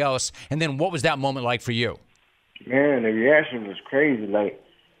everybody else? And then what was that moment like for you? Man, the reaction was crazy. Like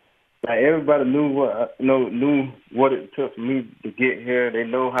everybody knew what it took for me to get here. They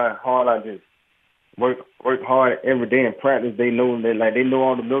know how hard I just work hard every day in practice. They know that, like, they know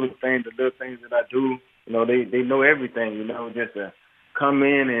all the little things that I do. You know, they know everything. You know, just to come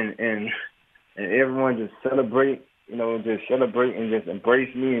in and everyone just celebrate. You know, just celebrate and just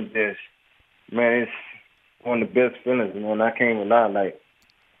embrace me and just, man, it's one of the best feelings. You know, and I can't lie, like,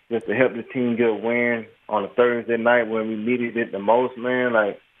 just to help the team get a win on a Thursday night when we needed it the most, man.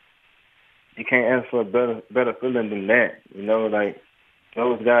 Like, you can't ask for a better feeling than that. You know, like,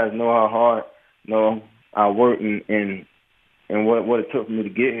 those guys know how hard, you know, I work and what it took for me to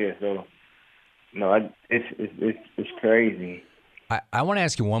get here. So, you know, it's crazy. I want to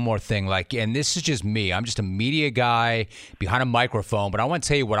ask you one more thing, like, and this is just me. I'm just a media guy behind a microphone, but I want to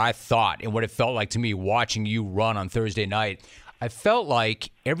tell you what I thought and what it felt like to me watching you run on Thursday night. I felt like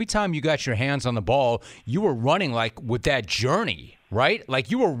every time you got your hands on the ball, you were running like with that journey, right?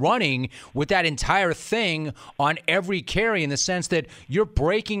 Like you were running with that entire thing on every carry in the sense that you're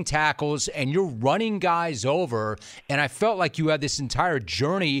breaking tackles and you're running guys over. And I felt like you had this entire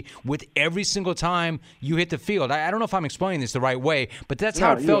journey with every single time you hit the field. I don't know if I'm explaining this the right way, but that's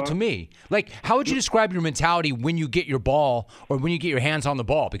how it felt to me. Like, how would you describe your mentality when you get your ball or when you get your hands on the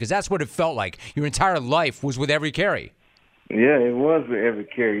ball? Because that's what it felt like. Your entire life was with every carry. Yeah, it was with every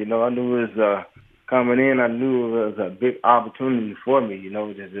carry. You know, I knew it was coming in. I knew it was a big opportunity for me. You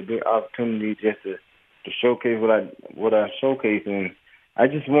know, just a big opportunity just to showcase what I showcased, and I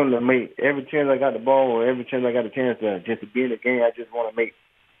just wanted to make every chance I got the ball or every chance I got a chance to be in the game. I just want to make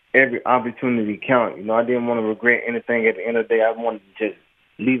every opportunity count. You know, I didn't want to regret anything at the end of the day. I wanted to just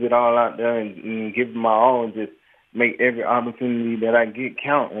leave it all out there and give it my all and just make every opportunity that I get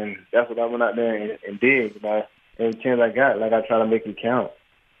count. And that's what I went out there and did. You know, every chance I got, like, I try to make it count.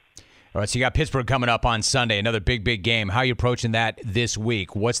 All right, so you got Pittsburgh coming up on Sunday, another big game. How are you approaching that this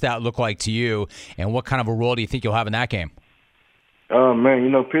week? What's that look like to you, and what kind of a role do you think you'll have in that game? Man, you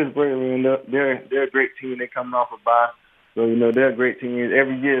know, Pittsburgh, I mean, they're a great team. They're coming off a bye. So, you know, they're a great team.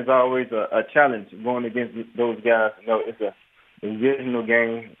 Every year is always a challenge going against those guys. You know, it's a divisional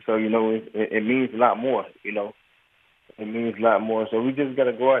game, so, you know, it means a lot more, you know. It means a lot more. So we just got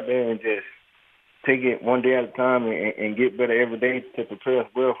to go out there and just take it one day at a time and get better every day to prepare us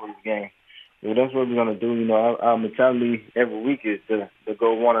well for this game. So that's what we're going to do. You know, our mentality every week is to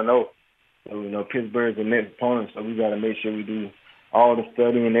go 1-0. So, you know, Pittsburgh's the next opponent, so we got to make sure we do all the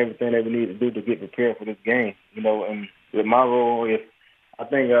studying and everything that we need to do to get prepared for this game. You know, and with my role,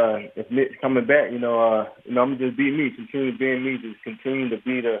 if Nick's coming back, you know, I'm going to just be me, continue being me, just continue to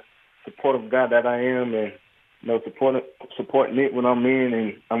be the supportive guy that I am, and, you know, support Nick when I'm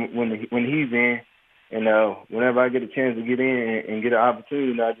in and when he's in. And whenever I get a chance to get in and get an opportunity,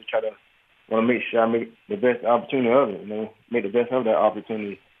 you know, I just want to make sure I make the best opportunity of it, you know, make the best of that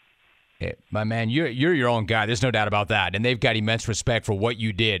opportunity. Yeah, my man, you're your own guy. There's no doubt about that. And they've got immense respect for what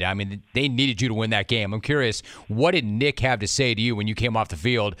you did. I mean, they needed you to win that game. I'm curious, what did Nick have to say to you when you came off the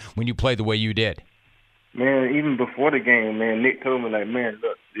field, when you played the way you did? Man, even before the game, man, Nick told me, like, man,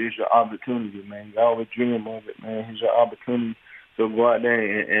 look, this is your opportunity, man. You always dream of it, man. Here's your opportunity. So go out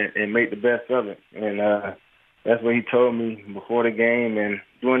there and make the best of it. And that's what he told me before the game. And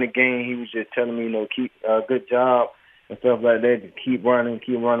during the game, he was just telling me, keep good job and stuff like that. Just keep running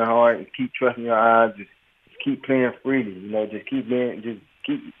hard, and keep trusting your eyes. Just keep playing freely, just keep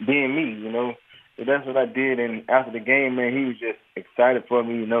being me, So that's what I did. And after the game, man, he was just excited for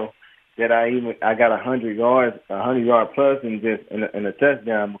me, that I got 100 yard plus, and just in a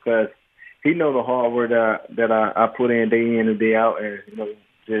touchdown, because he know the hard work that I put in and day out, and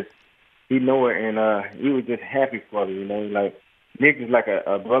just he know it, and he was just happy for me, like Nick is like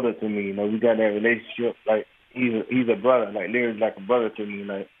a brother to me, we got that relationship, like he's a brother, like Larry's like a brother to me,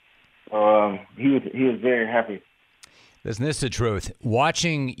 like he was very happy. Listen, this is the truth.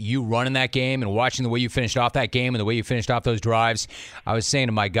 Watching you run in that game and watching the way you finished off that game and the way you finished off those drives, I was saying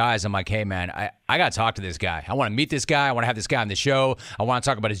to my guys, I'm like, hey, man, I got to talk to this guy. I want to meet this guy. I want to have this guy on the show. I want to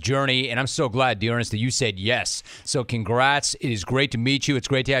talk about his journey. And I'm so glad, Dearness, that you said yes. So congrats. It is great to meet you. It's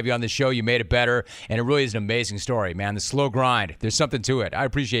great to have you on the show. You made it better. And it really is an amazing story, man. The slow grind. There's something to it. I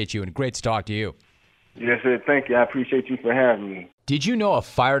appreciate you, and great to talk to you. Yes, sir. Thank you. I appreciate you for having me. Did you know a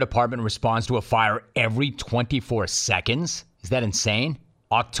fire department responds to a fire every 24 seconds? Is that insane?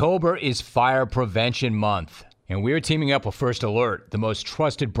 October is Fire Prevention Month, and we're teaming up with First Alert, the most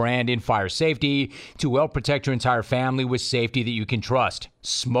trusted brand in fire safety, to help protect your entire family with safety that you can trust.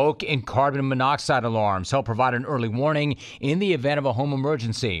 Smoke and carbon monoxide alarms help provide an early warning in the event of a home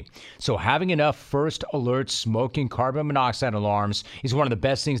emergency. So having enough First Alert smoke and carbon monoxide alarms is one of the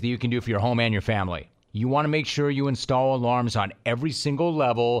best things that you can do for your home and your family. You want to make sure you install alarms on every single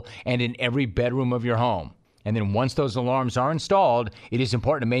level and in every bedroom of your home. And then once those alarms are installed, it is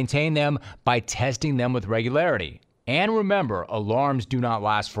important to maintain them by testing them with regularity. And remember, alarms do not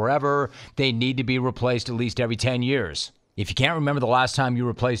last forever. They need to be replaced at least every 10 years. If you can't remember the last time you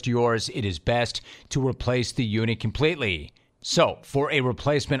replaced yours, it is best to replace the unit completely. So, for a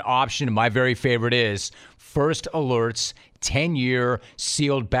replacement option, my very favorite is First Alert's 10-year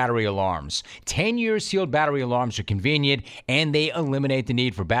sealed battery alarms. 10-year sealed battery alarms are convenient, and they eliminate the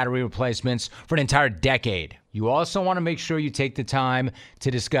need for battery replacements for an entire decade. You also want to make sure you take the time to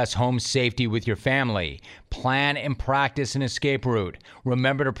discuss home safety with your family. Plan and practice an escape route.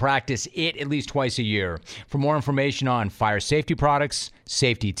 Remember to practice it at least twice a year. For more information on fire safety products,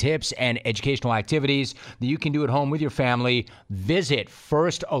 safety tips, and educational activities that you can do at home with your family, visit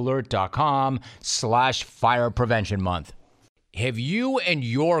firstalert.com/fire prevention month. Have you and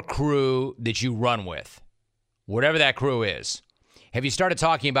your crew that you run with, whatever that crew is, have you started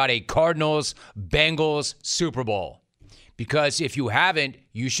talking about a Cardinals-Bengals Super Bowl? Because if you haven't,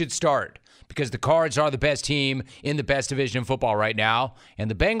 you should start. Because the Cards are the best team in the best division in football right now,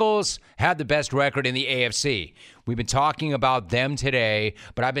 and the Bengals have the best record in the AFC. We've been talking about them today,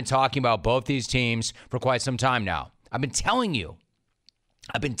 but I've been talking about both these teams for quite some time now. I've been telling you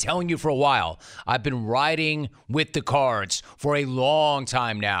for a while. I've been riding with the Cards for a long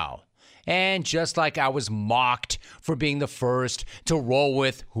time now. And just like I was mocked for being the first to roll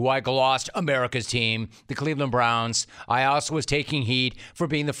with who I glossed America's team, the Cleveland Browns, I also was taking heat for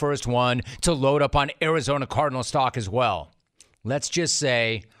being the first one to load up on Arizona Cardinal stock as well. Let's just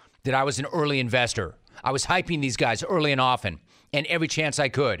say that I was an early investor. I was hyping these guys early and often, and every chance I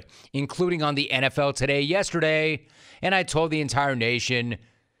could, including on the NFL Today yesterday, and I told the entire nation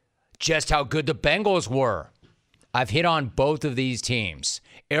just how good the Bengals were. I've hit on both of these teams,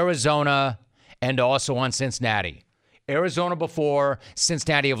 Arizona and also on Cincinnati. Arizona before,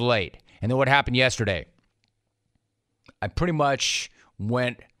 Cincinnati of late. And then what happened yesterday? I pretty much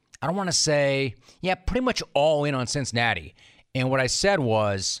went, I don't want to say, pretty much all in on Cincinnati. And what I said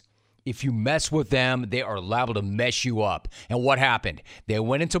was, if you mess with them, they are liable to mess you up. And what happened? They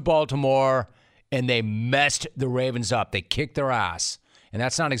went into Baltimore and they messed the Ravens up. They kicked their ass. And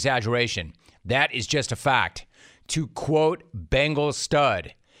that's not an exaggeration. That is just a fact. To quote Bengals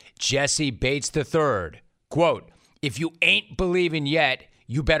stud, Jesse Bates III, quote, if you ain't believing yet,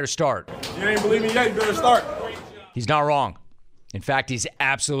 you better start. You ain't believing yet, you better start. He's not wrong. In fact, he's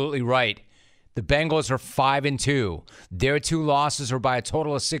absolutely right. The Bengals are 5-2. Their 2 losses are by a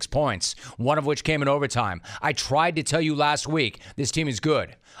total of 6 points, one of which came in overtime. I tried to tell you last week, this team is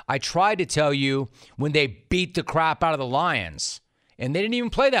good. I tried to tell you when they beat the crap out of the Lions, and they didn't even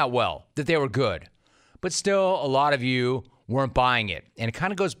play that well, that they were good. But still, a lot of you weren't buying it. And it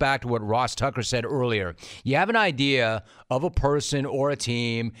kind of goes back to what Ross Tucker said earlier. You have an idea of a person or a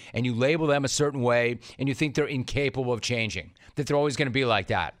team, and you label them a certain way, and you think they're incapable of changing, that they're always going to be like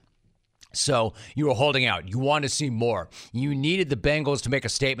that. So you were holding out. You wanted to see more. You needed the Bengals to make a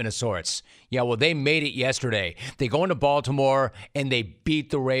statement of sorts. Yeah, well, they made it yesterday. They go into Baltimore and they beat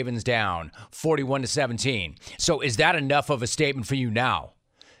the Ravens down 41-17. So is that enough of a statement for you now?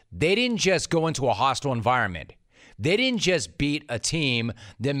 They didn't just go into a hostile environment. They didn't just beat a team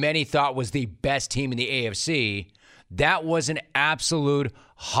that many thought was the best team in the AFC. That was an absolute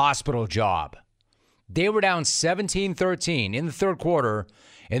hospital job. They were down 17-13 in the third quarter,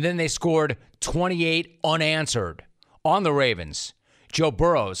 and then they scored 28 unanswered on the Ravens. Joe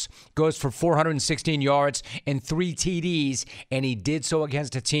Burrows goes for 416 yards and 3 TDs, and he did so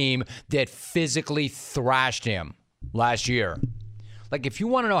against a team that physically thrashed him last year. Like, if you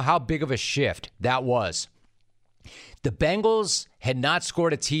want to know how big of a shift that was, the Bengals had not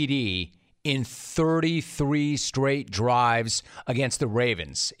scored a TD in 33 straight drives against the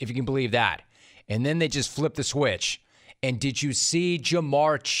Ravens, if you can believe that. And then they just flipped the switch. And did you see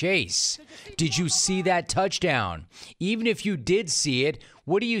Jamar Chase? Did you see that touchdown? Even if you did see it,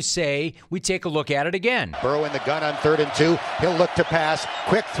 what do you say we take a look at it again? Burrow in the gun on 3rd and 2. He'll look to pass.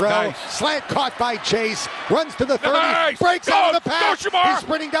 Quick throw. Slant caught by Chase. Runs to the 30. Breaks out of the pass. He's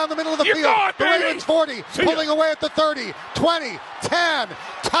sprinting down the middle of the field. The Ravens 40. Pulling away at the 30. 20. 10.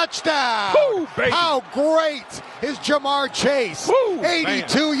 Touchdown. Woo, how great is Jamar Chase? Woo,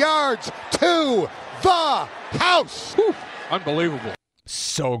 82 yards to the house. Whew. Unbelievable.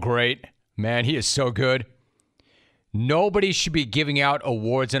 So great. Man, he is so good. Nobody should be giving out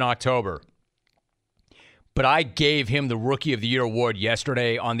awards in October. But I gave him the Rookie of the Year award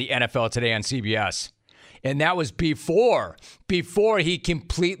yesterday on the NFL Today on CBS. And that was before he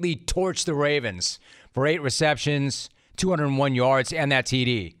completely torched the Ravens for 8 receptions, 201 yards, and that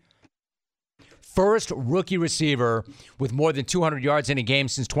TD. First rookie receiver with more than 200 yards in a game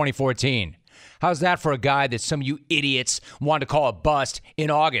since 2014. How's that for a guy that some of you idiots want to call a bust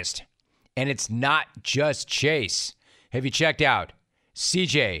in August? And it's not just Chase. Have you checked out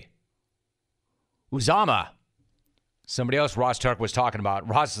CJ Uzomah? Somebody else Ross Tuck was talking about.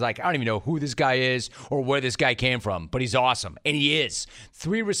 Ross is like, I don't even know who this guy is or where this guy came from, but he's awesome. And he is.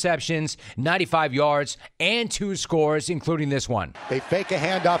 3 receptions, 95 yards, and 2 scores, including this one. They fake a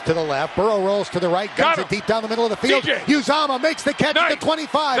handoff to the left. Burrow rolls to the right, guns it deep down the middle of the field. Uzomah makes the catch at the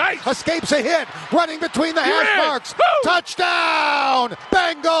 25. Escapes a hit. Running between the hash marks. Touchdown!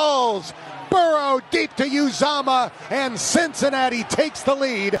 Bengals! Burrow deep to Uzomah, and Cincinnati takes the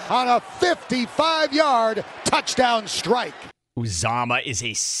lead on a 55-yard touchdown strike. Uzomah is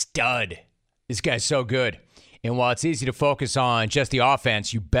a stud. This guy's so good. And while it's easy to focus on just the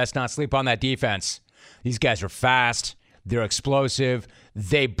offense, you best not sleep on that defense. These guys are fast. They're explosive.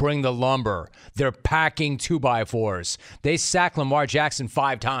 They bring the lumber. They're packing 2x4s. They sacked Lamar Jackson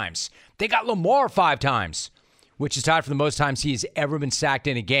 5 times. They got Lamar 5 times, which is tied for the most times he's ever been sacked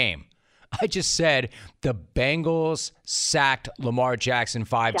in a game. I just said the Bengals sacked Lamar Jackson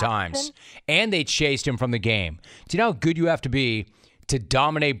 5 times, and they chased him from the game. Do you know how good you have to be to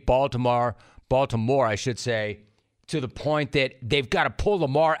dominate Baltimore, I should say, to the point that they've got to pull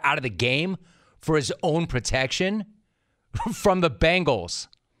Lamar out of the game for his own protection from the Bengals?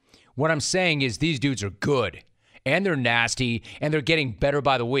 What I'm saying is these dudes are good, and they're nasty, and they're getting better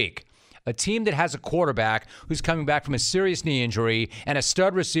by the week. A team that has a quarterback who's coming back from a serious knee injury and a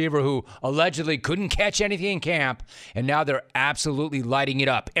stud receiver who allegedly couldn't catch anything in camp, and now they're absolutely lighting it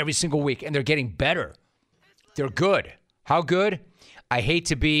up every single week, and they're getting better. They're good. How good? I hate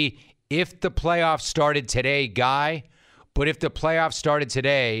to be if the playoffs started today guy, but if the playoffs started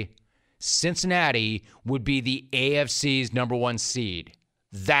today, Cincinnati would be the AFC's number 1 seed.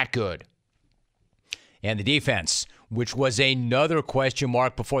 That good. And the defense, which was another question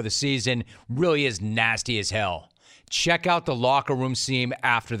mark before the season, really is nasty as hell. Check out the locker room scene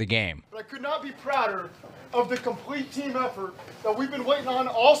after the game. But I could not be prouder of the complete team effort that we've been waiting on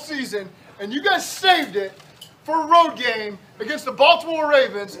all season, and you guys saved it for a road game against the Baltimore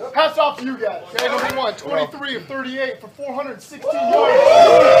Ravens. Hats off to you guys. Okay, number 1, 23 of 38 for 416 yards.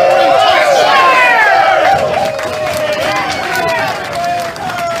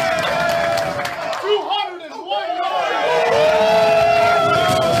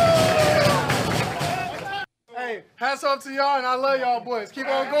 Hats off to y'all, and I love y'all boys. Keep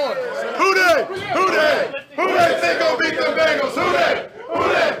on going. Who they? Who they? Who they think gonna beat them Bengals? Who they? Who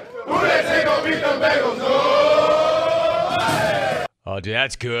they? Who they think gonna beat them Bengals? Oh, dude,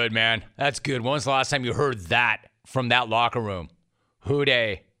 that's good, man. That's good. When was the last time you heard that from that locker room? Who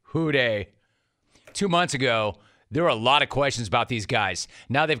they? Who they? 2 months ago, there were a lot of questions about these guys.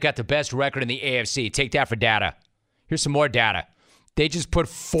 Now they've got the best record in the AFC. Take that for data. Here's some more data. They just put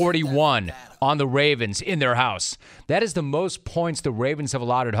 41 on the Ravens in their house. That is the most points the Ravens have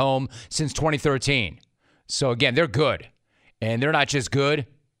allowed at home since 2013. So, again, they're good. And they're not just good.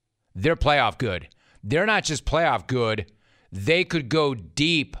 They're playoff good. They're not just playoff good. They could go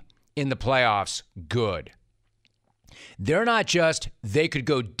deep in the playoffs good. They're not just they could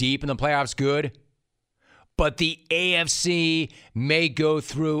go deep in the playoffs good, but the AFC may go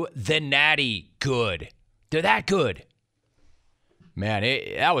through the Natty good. They're that good. Man,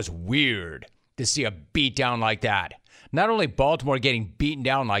 that was weird to see a beatdown like that. Not only Baltimore getting beaten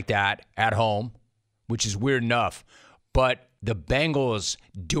down like that at home, which is weird enough, but the Bengals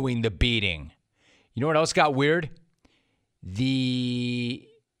doing the beating. You know what else got weird? The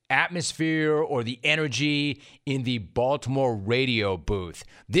atmosphere or the energy in the Baltimore radio booth.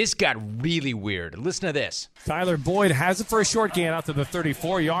 This got really weird. Listen to this. Tyler Boyd has it for a short gain out to the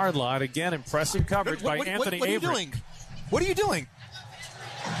 34-yard line. Again, impressive coverage by Anthony Avery. What are you doing? What are you doing?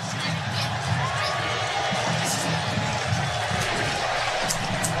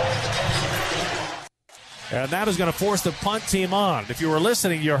 And that is going to force the punt team on. If you were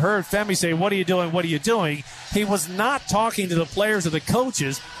listening, you heard Femi say, "What are you doing? What are you doing?" He was not talking to the players or the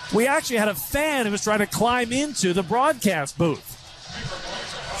coaches. We actually had a fan who was trying to climb into the broadcast booth.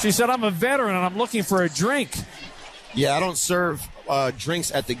 She said, "I'm a veteran and I'm looking for a drink." Yeah, I don't serve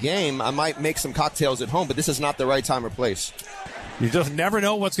drinks at the game. I might make some cocktails at home, but this is not the right time or place. You just never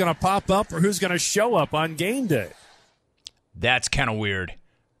know what's going to pop up or who's going to show up on game day. That's kind of weird.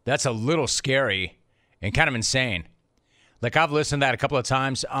 That's a little scary and kind of insane. Like, I've listened to that a couple of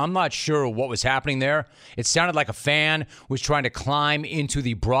times. I'm not sure what was happening there. It sounded like a fan was trying to climb into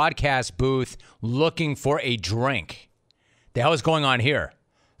the broadcast booth looking for a drink. The hell is going on here?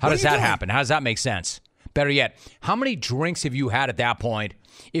 How does that happen? How does that make sense? Better yet, how many drinks have you had at that point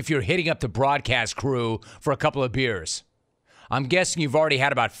if you're hitting up the broadcast crew for a couple of beers? I'm guessing you've already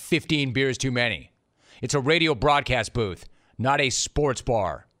had about 15 beers too many. It's a radio broadcast booth, not a sports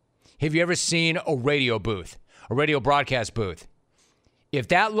bar. Have you ever seen a radio booth, a radio broadcast booth? If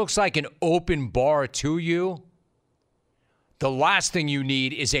that looks like an open bar to you, the last thing you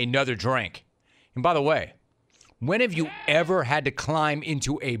need is another drink. And by the way, when have you ever had to climb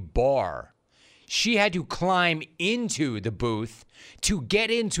into a bar? She had to climb into the booth to get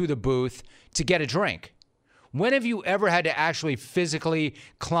into the booth to get a drink. When have you ever had to actually physically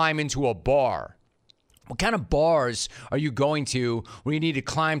climb into a bar? What kind of bars are you going to where you need to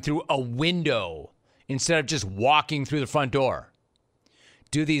climb through a window instead of just walking through the front door?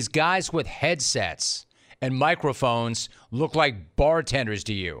 Do these guys with headsets and microphones look like bartenders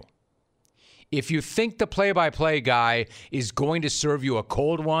to you? If you think the play-by-play guy is going to serve you a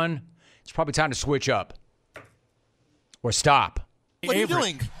cold one, it's probably time to switch up or stop. What are you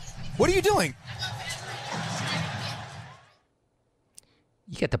doing? What are you doing?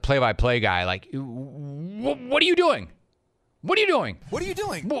 You get the play-by-play guy like, what are you doing? What are you doing? What are you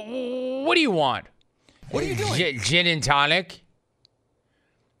doing? What do you want? What are you doing? Gin and tonic?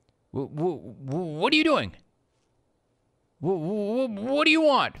 What are you doing? What do you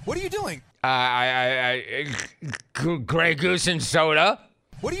want? What are you doing? Grey Goose and soda.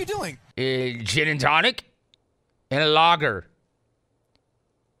 What are you doing? Gin and tonic and a lager.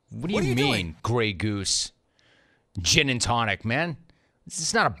 What do you mean, doing? Grey Goose? Gin and tonic, man. This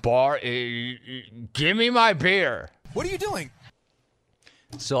is not a bar. Give me my beer. What are you doing?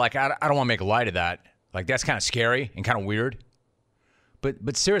 So, like, I don't want to make light of that. Like, that's kind of scary and kind of weird.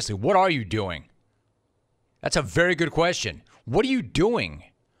 But seriously, what are you doing? That's a very good question. What are you doing?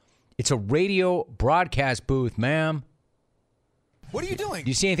 It's a radio broadcast booth, ma'am. What are you doing?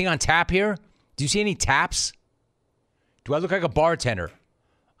 Do you see anything on tap here? Do you see any taps? Do I look like a bartender?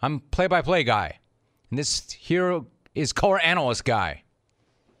 I'm play-by-play guy. And this here is color analyst guy.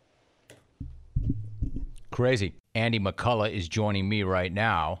 Crazy. Andy McCullough is joining me right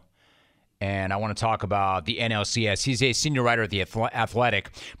now. And I want to talk about the NLCS. He's a senior writer at The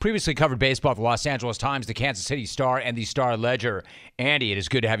Athletic. Previously covered baseball at the Los Angeles Times, the Kansas City Star, and the Star Ledger. Andy, it is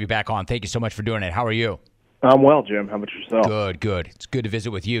good to have you back on. Thank you so much for doing it. How are you? I'm well, Jim. How about yourself? Good. It's good to visit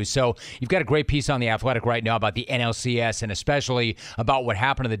with you. So you've got a great piece on The Athletic right now about the NLCS and especially about what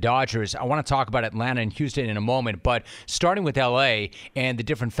happened to the Dodgers. I want to talk about Atlanta and Houston in a moment, but starting with L.A. and the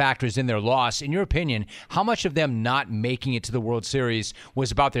different factors in their loss, in your opinion, how much of them not making it to the World Series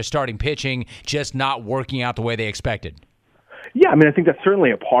was about their starting pitching just not working out the way they expected? Yeah, I mean, I think that's certainly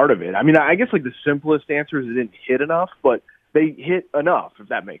a part of it. I mean, I guess like the simplest answer is it didn't hit enough, but they hit enough, if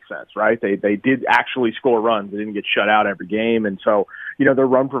that makes sense, right? They did actually score runs. They didn't get shut out every game. And so, their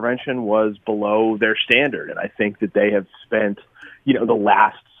run prevention was below their standard. And I think that they have spent, the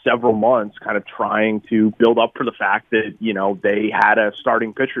last several months kind of trying to build up for the fact that, they had a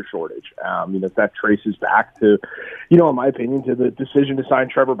starting pitcher shortage. That traces back to, in my opinion, to the decision to sign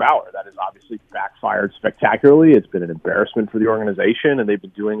Trevor Bauer. That has obviously backfired spectacularly. It's been an embarrassment for the organization, and they've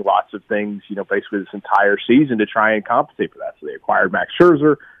been doing lots of things, basically this entire season to try and compensate for that. So they acquired Max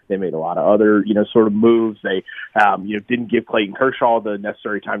Scherzer. They made a lot of other, sort of moves. They, didn't give Clayton Kershaw the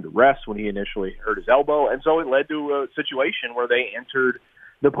necessary time to rest when he initially hurt his elbow. And so it led to a situation where they entered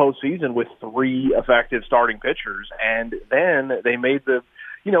the postseason with 3 effective starting pitchers. And then they made the,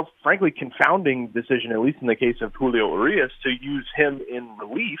 frankly, confounding decision, at least in the case of Julio Urias, to use him in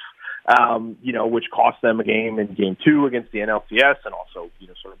relief, which cost them a game in Game 2 against the NLCS and also,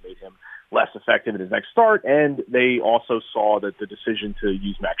 sort of made him less effective in his next start. And they also saw that the decision to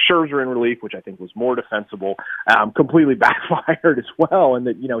use Max Scherzer in relief, which I think was more defensible, completely backfired as well. And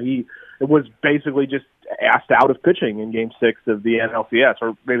that, he was basically just asked out of pitching in Game 6 of the NLCS,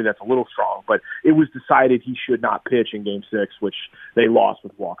 or maybe that's a little strong, but it was decided he should not pitch in Game 6, which they lost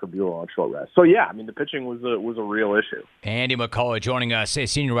with Walker Buehler on short rest. So yeah, the pitching was a real issue. Andy McCullough joining us, a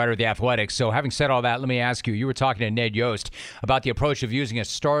senior writer of The Athletic. So having said all that, let me ask you were talking to Ned Yost about the approach of using a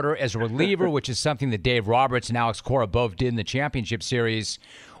starter as a reliever, which is something that Dave Roberts and Alex Cora both did in the championship series.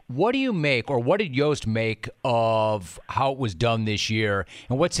 What do you make, or what did Yost make of how it was done this year,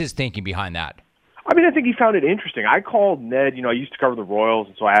 and what's his thinking behind that? I think he found it interesting. I called Ned, I used to cover the Royals,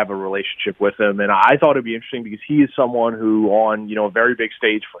 and so I have a relationship with him, and I thought it'd be interesting because he is someone who on, a very big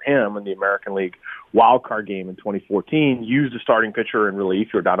stage for him in the American League wild card game in 2014 used a starting pitcher in relief,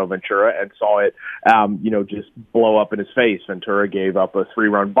 Yordano Ventura, and saw it, just blow up in his face. Ventura gave up a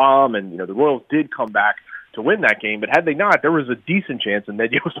 3-run bomb, and, the Royals did come back to win that game, but had they not, there was a decent chance and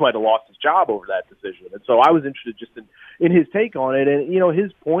Ned Yost might have lost his job over that decision. And so I was interested just in his take on it, and,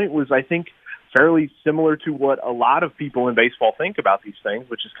 his point was, I think, fairly similar to what a lot of people in baseball think about these things,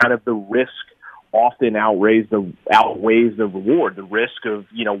 which is kind of the risk often outweighs the reward. The risk of,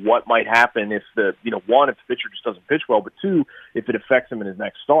 what might happen if one, if the pitcher just doesn't pitch well, but 2, if it affects him in his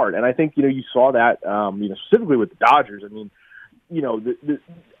next start. And I think, you saw that, specifically with the Dodgers.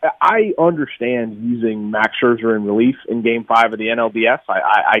 I understand using Max Scherzer in relief in Game 5 of the NLDS.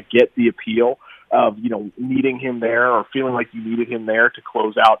 I get the appeal of, needing him there or feeling like you needed him there to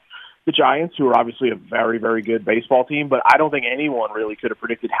close out the Giants, who are obviously a very, very good baseball team, but I don't think anyone really could have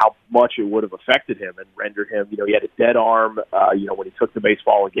predicted how much it would have affected him and rendered him, he had a dead arm, when he took the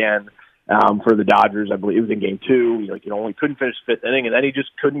baseball again for the Dodgers. I believe it was in Game 2. He couldn't finish the 5th inning, and then he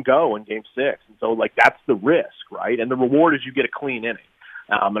just couldn't go in Game 6. And so, that's the risk, right? And the reward is you get a clean inning.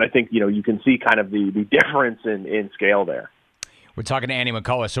 And I think, you can see kind of the difference in scale there. We're talking to Andy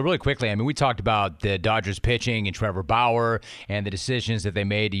McCullough. So really quickly, we talked about the Dodgers pitching and Trevor Bauer and the decisions that they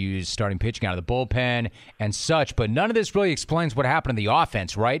made to use starting pitching out of the bullpen and such, but none of this really explains what happened to the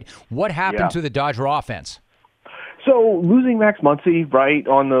offense, right? What happened to the Dodger offense? So losing Max Muncy, right,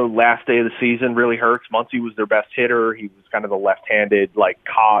 on the last day of the season really hurts. Muncy was their best hitter. He was kind of the left-handed,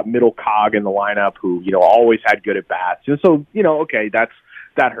 middle cog in the lineup who, always had good at-bats. So, okay,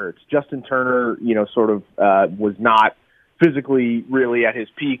 that hurts. Justin Turner, was not physically really at his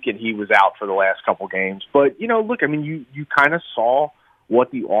peak, and he was out for the last couple games. But, look, you kind of saw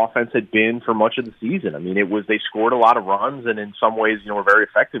what the offense had been for much of the season. They scored a lot of runs, and in some ways, were very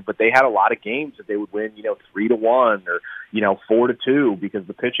effective, but they had a lot of games that they would win, 3-1 or, 4-2 because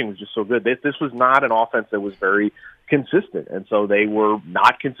the pitching was just so good. This was not an offense that was very consistent, and so they were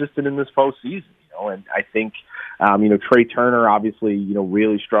not consistent in this postseason, and I think, Trey Turner obviously,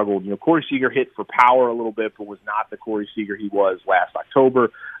 really struggled. Corey Seager hit for power a little bit, but was not the Corey Seager he was last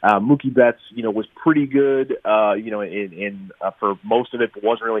October. Mookie Betts, was pretty good, for most of it, but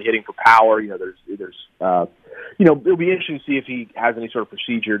wasn't really hitting for power. It'll be interesting to see if he has any sort of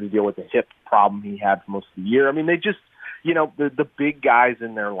procedure to deal with the hip problem he had for most of the year. They just, the big guys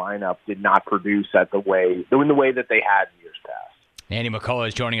in their lineup did not produce in the way that they had in years past. Andy McCullough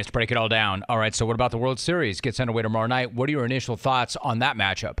is joining us to break it all down. All right, so what about the World Series? Gets underway tomorrow night. What are your initial thoughts on that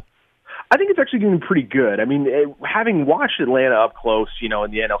matchup? I think it's actually going to be pretty good. Having watched Atlanta up close, in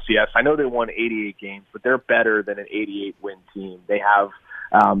the NLCS, I know they won 88 games, but they're better than an 88-win team. They have,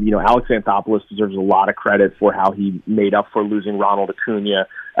 Alex Anthopoulos deserves a lot of credit for how he made up for losing Ronald Acuna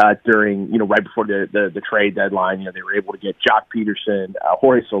during, right before the trade deadline. They were able to get Jock Peterson,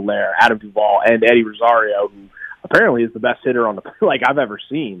 Jorge Soler, Adam Duvall, and Eddie Rosario, who apparently is the best hitter on the I've ever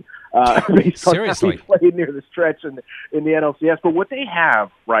seen. Based on how he played near the stretch in the NLCS. But what they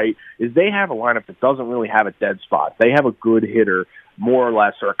have, right, is they have a lineup that doesn't really have a dead spot. They have a good hitter, more or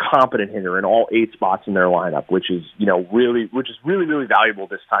less, or a competent hitter in all 8 spots in their lineup, which is really valuable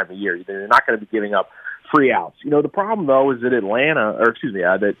this time of year. They're not going to be giving up free outs. The problem though is that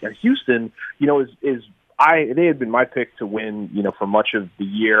that Houston, they had been my pick to win, for much of the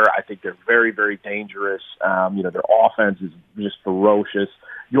year. I think they're very, very dangerous. Their offense is just ferocious.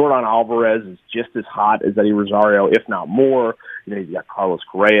 Yordan Alvarez is just as hot as Eddie Rosario, if not more. You've got Carlos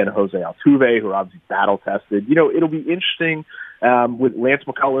Correa and Jose Altuve, who are obviously battle-tested. It'll be interesting. With Lance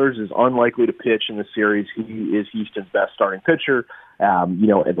McCullers is unlikely to pitch in the series. He is Houston's best starting pitcher.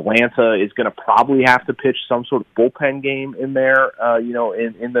 Atlanta is going to probably have to pitch some sort of bullpen game in there, in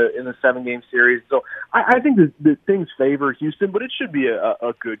the 7-game series. So I think the things favor Houston, but it should be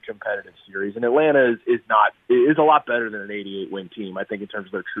a good competitive series. And Atlanta is a lot better than an 88-win team, I think, in terms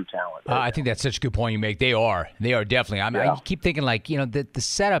of their true talent. I think that's such a good point you make. They are definitely. I keep thinking, the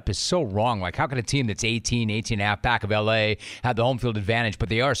setup is so wrong. Like, how can a team that's 18 and a half back of L.A. have the home field advantage, but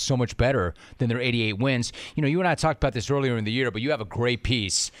they are so much better than their 88 wins? You and I talked about this earlier in the year, but you have a great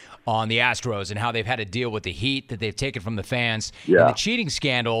piece on the Astros and how they've had to deal with the heat that they've taken from the fans and the cheating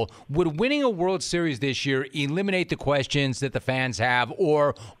scandal. Would winning a World Series this year eliminate the questions that the fans have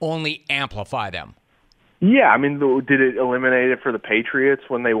or only amplify them? Yeah, did it eliminate it for the Patriots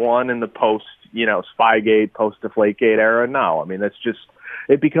when they won in the post, Spygate, post-Deflategate era? No. That's just,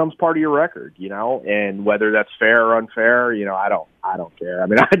 it becomes part of your record, and whether that's fair or unfair, I don't care.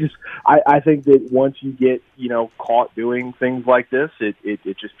 I think that once you get, caught doing things like this,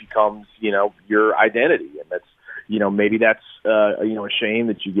 it just becomes, your identity. And that's, maybe that's, a shame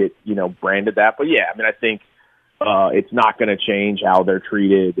that you get, branded that. But yeah, I think it's not going to change how they're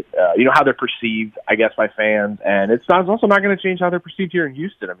treated, how they're perceived, I guess, by fans. And it's also not going to change how they're perceived here in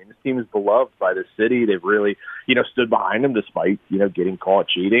Houston. This team is beloved by the city. They've really, stood behind them despite, getting caught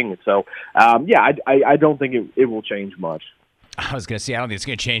cheating. And so, I don't think it will change much. I was going to say, I don't think it's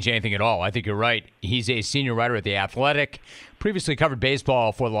going to change anything at all. I think you're right. He's a senior writer at The Athletic, previously covered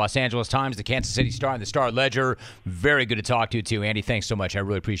baseball for the Los Angeles Times, the Kansas City Star, and the Star-Ledger. Very good to talk to, too. Andy, thanks so much. I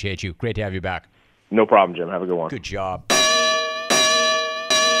really appreciate you. Great to have you back. No problem, Jim. Have a good one. Good job. Good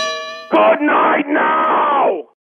night.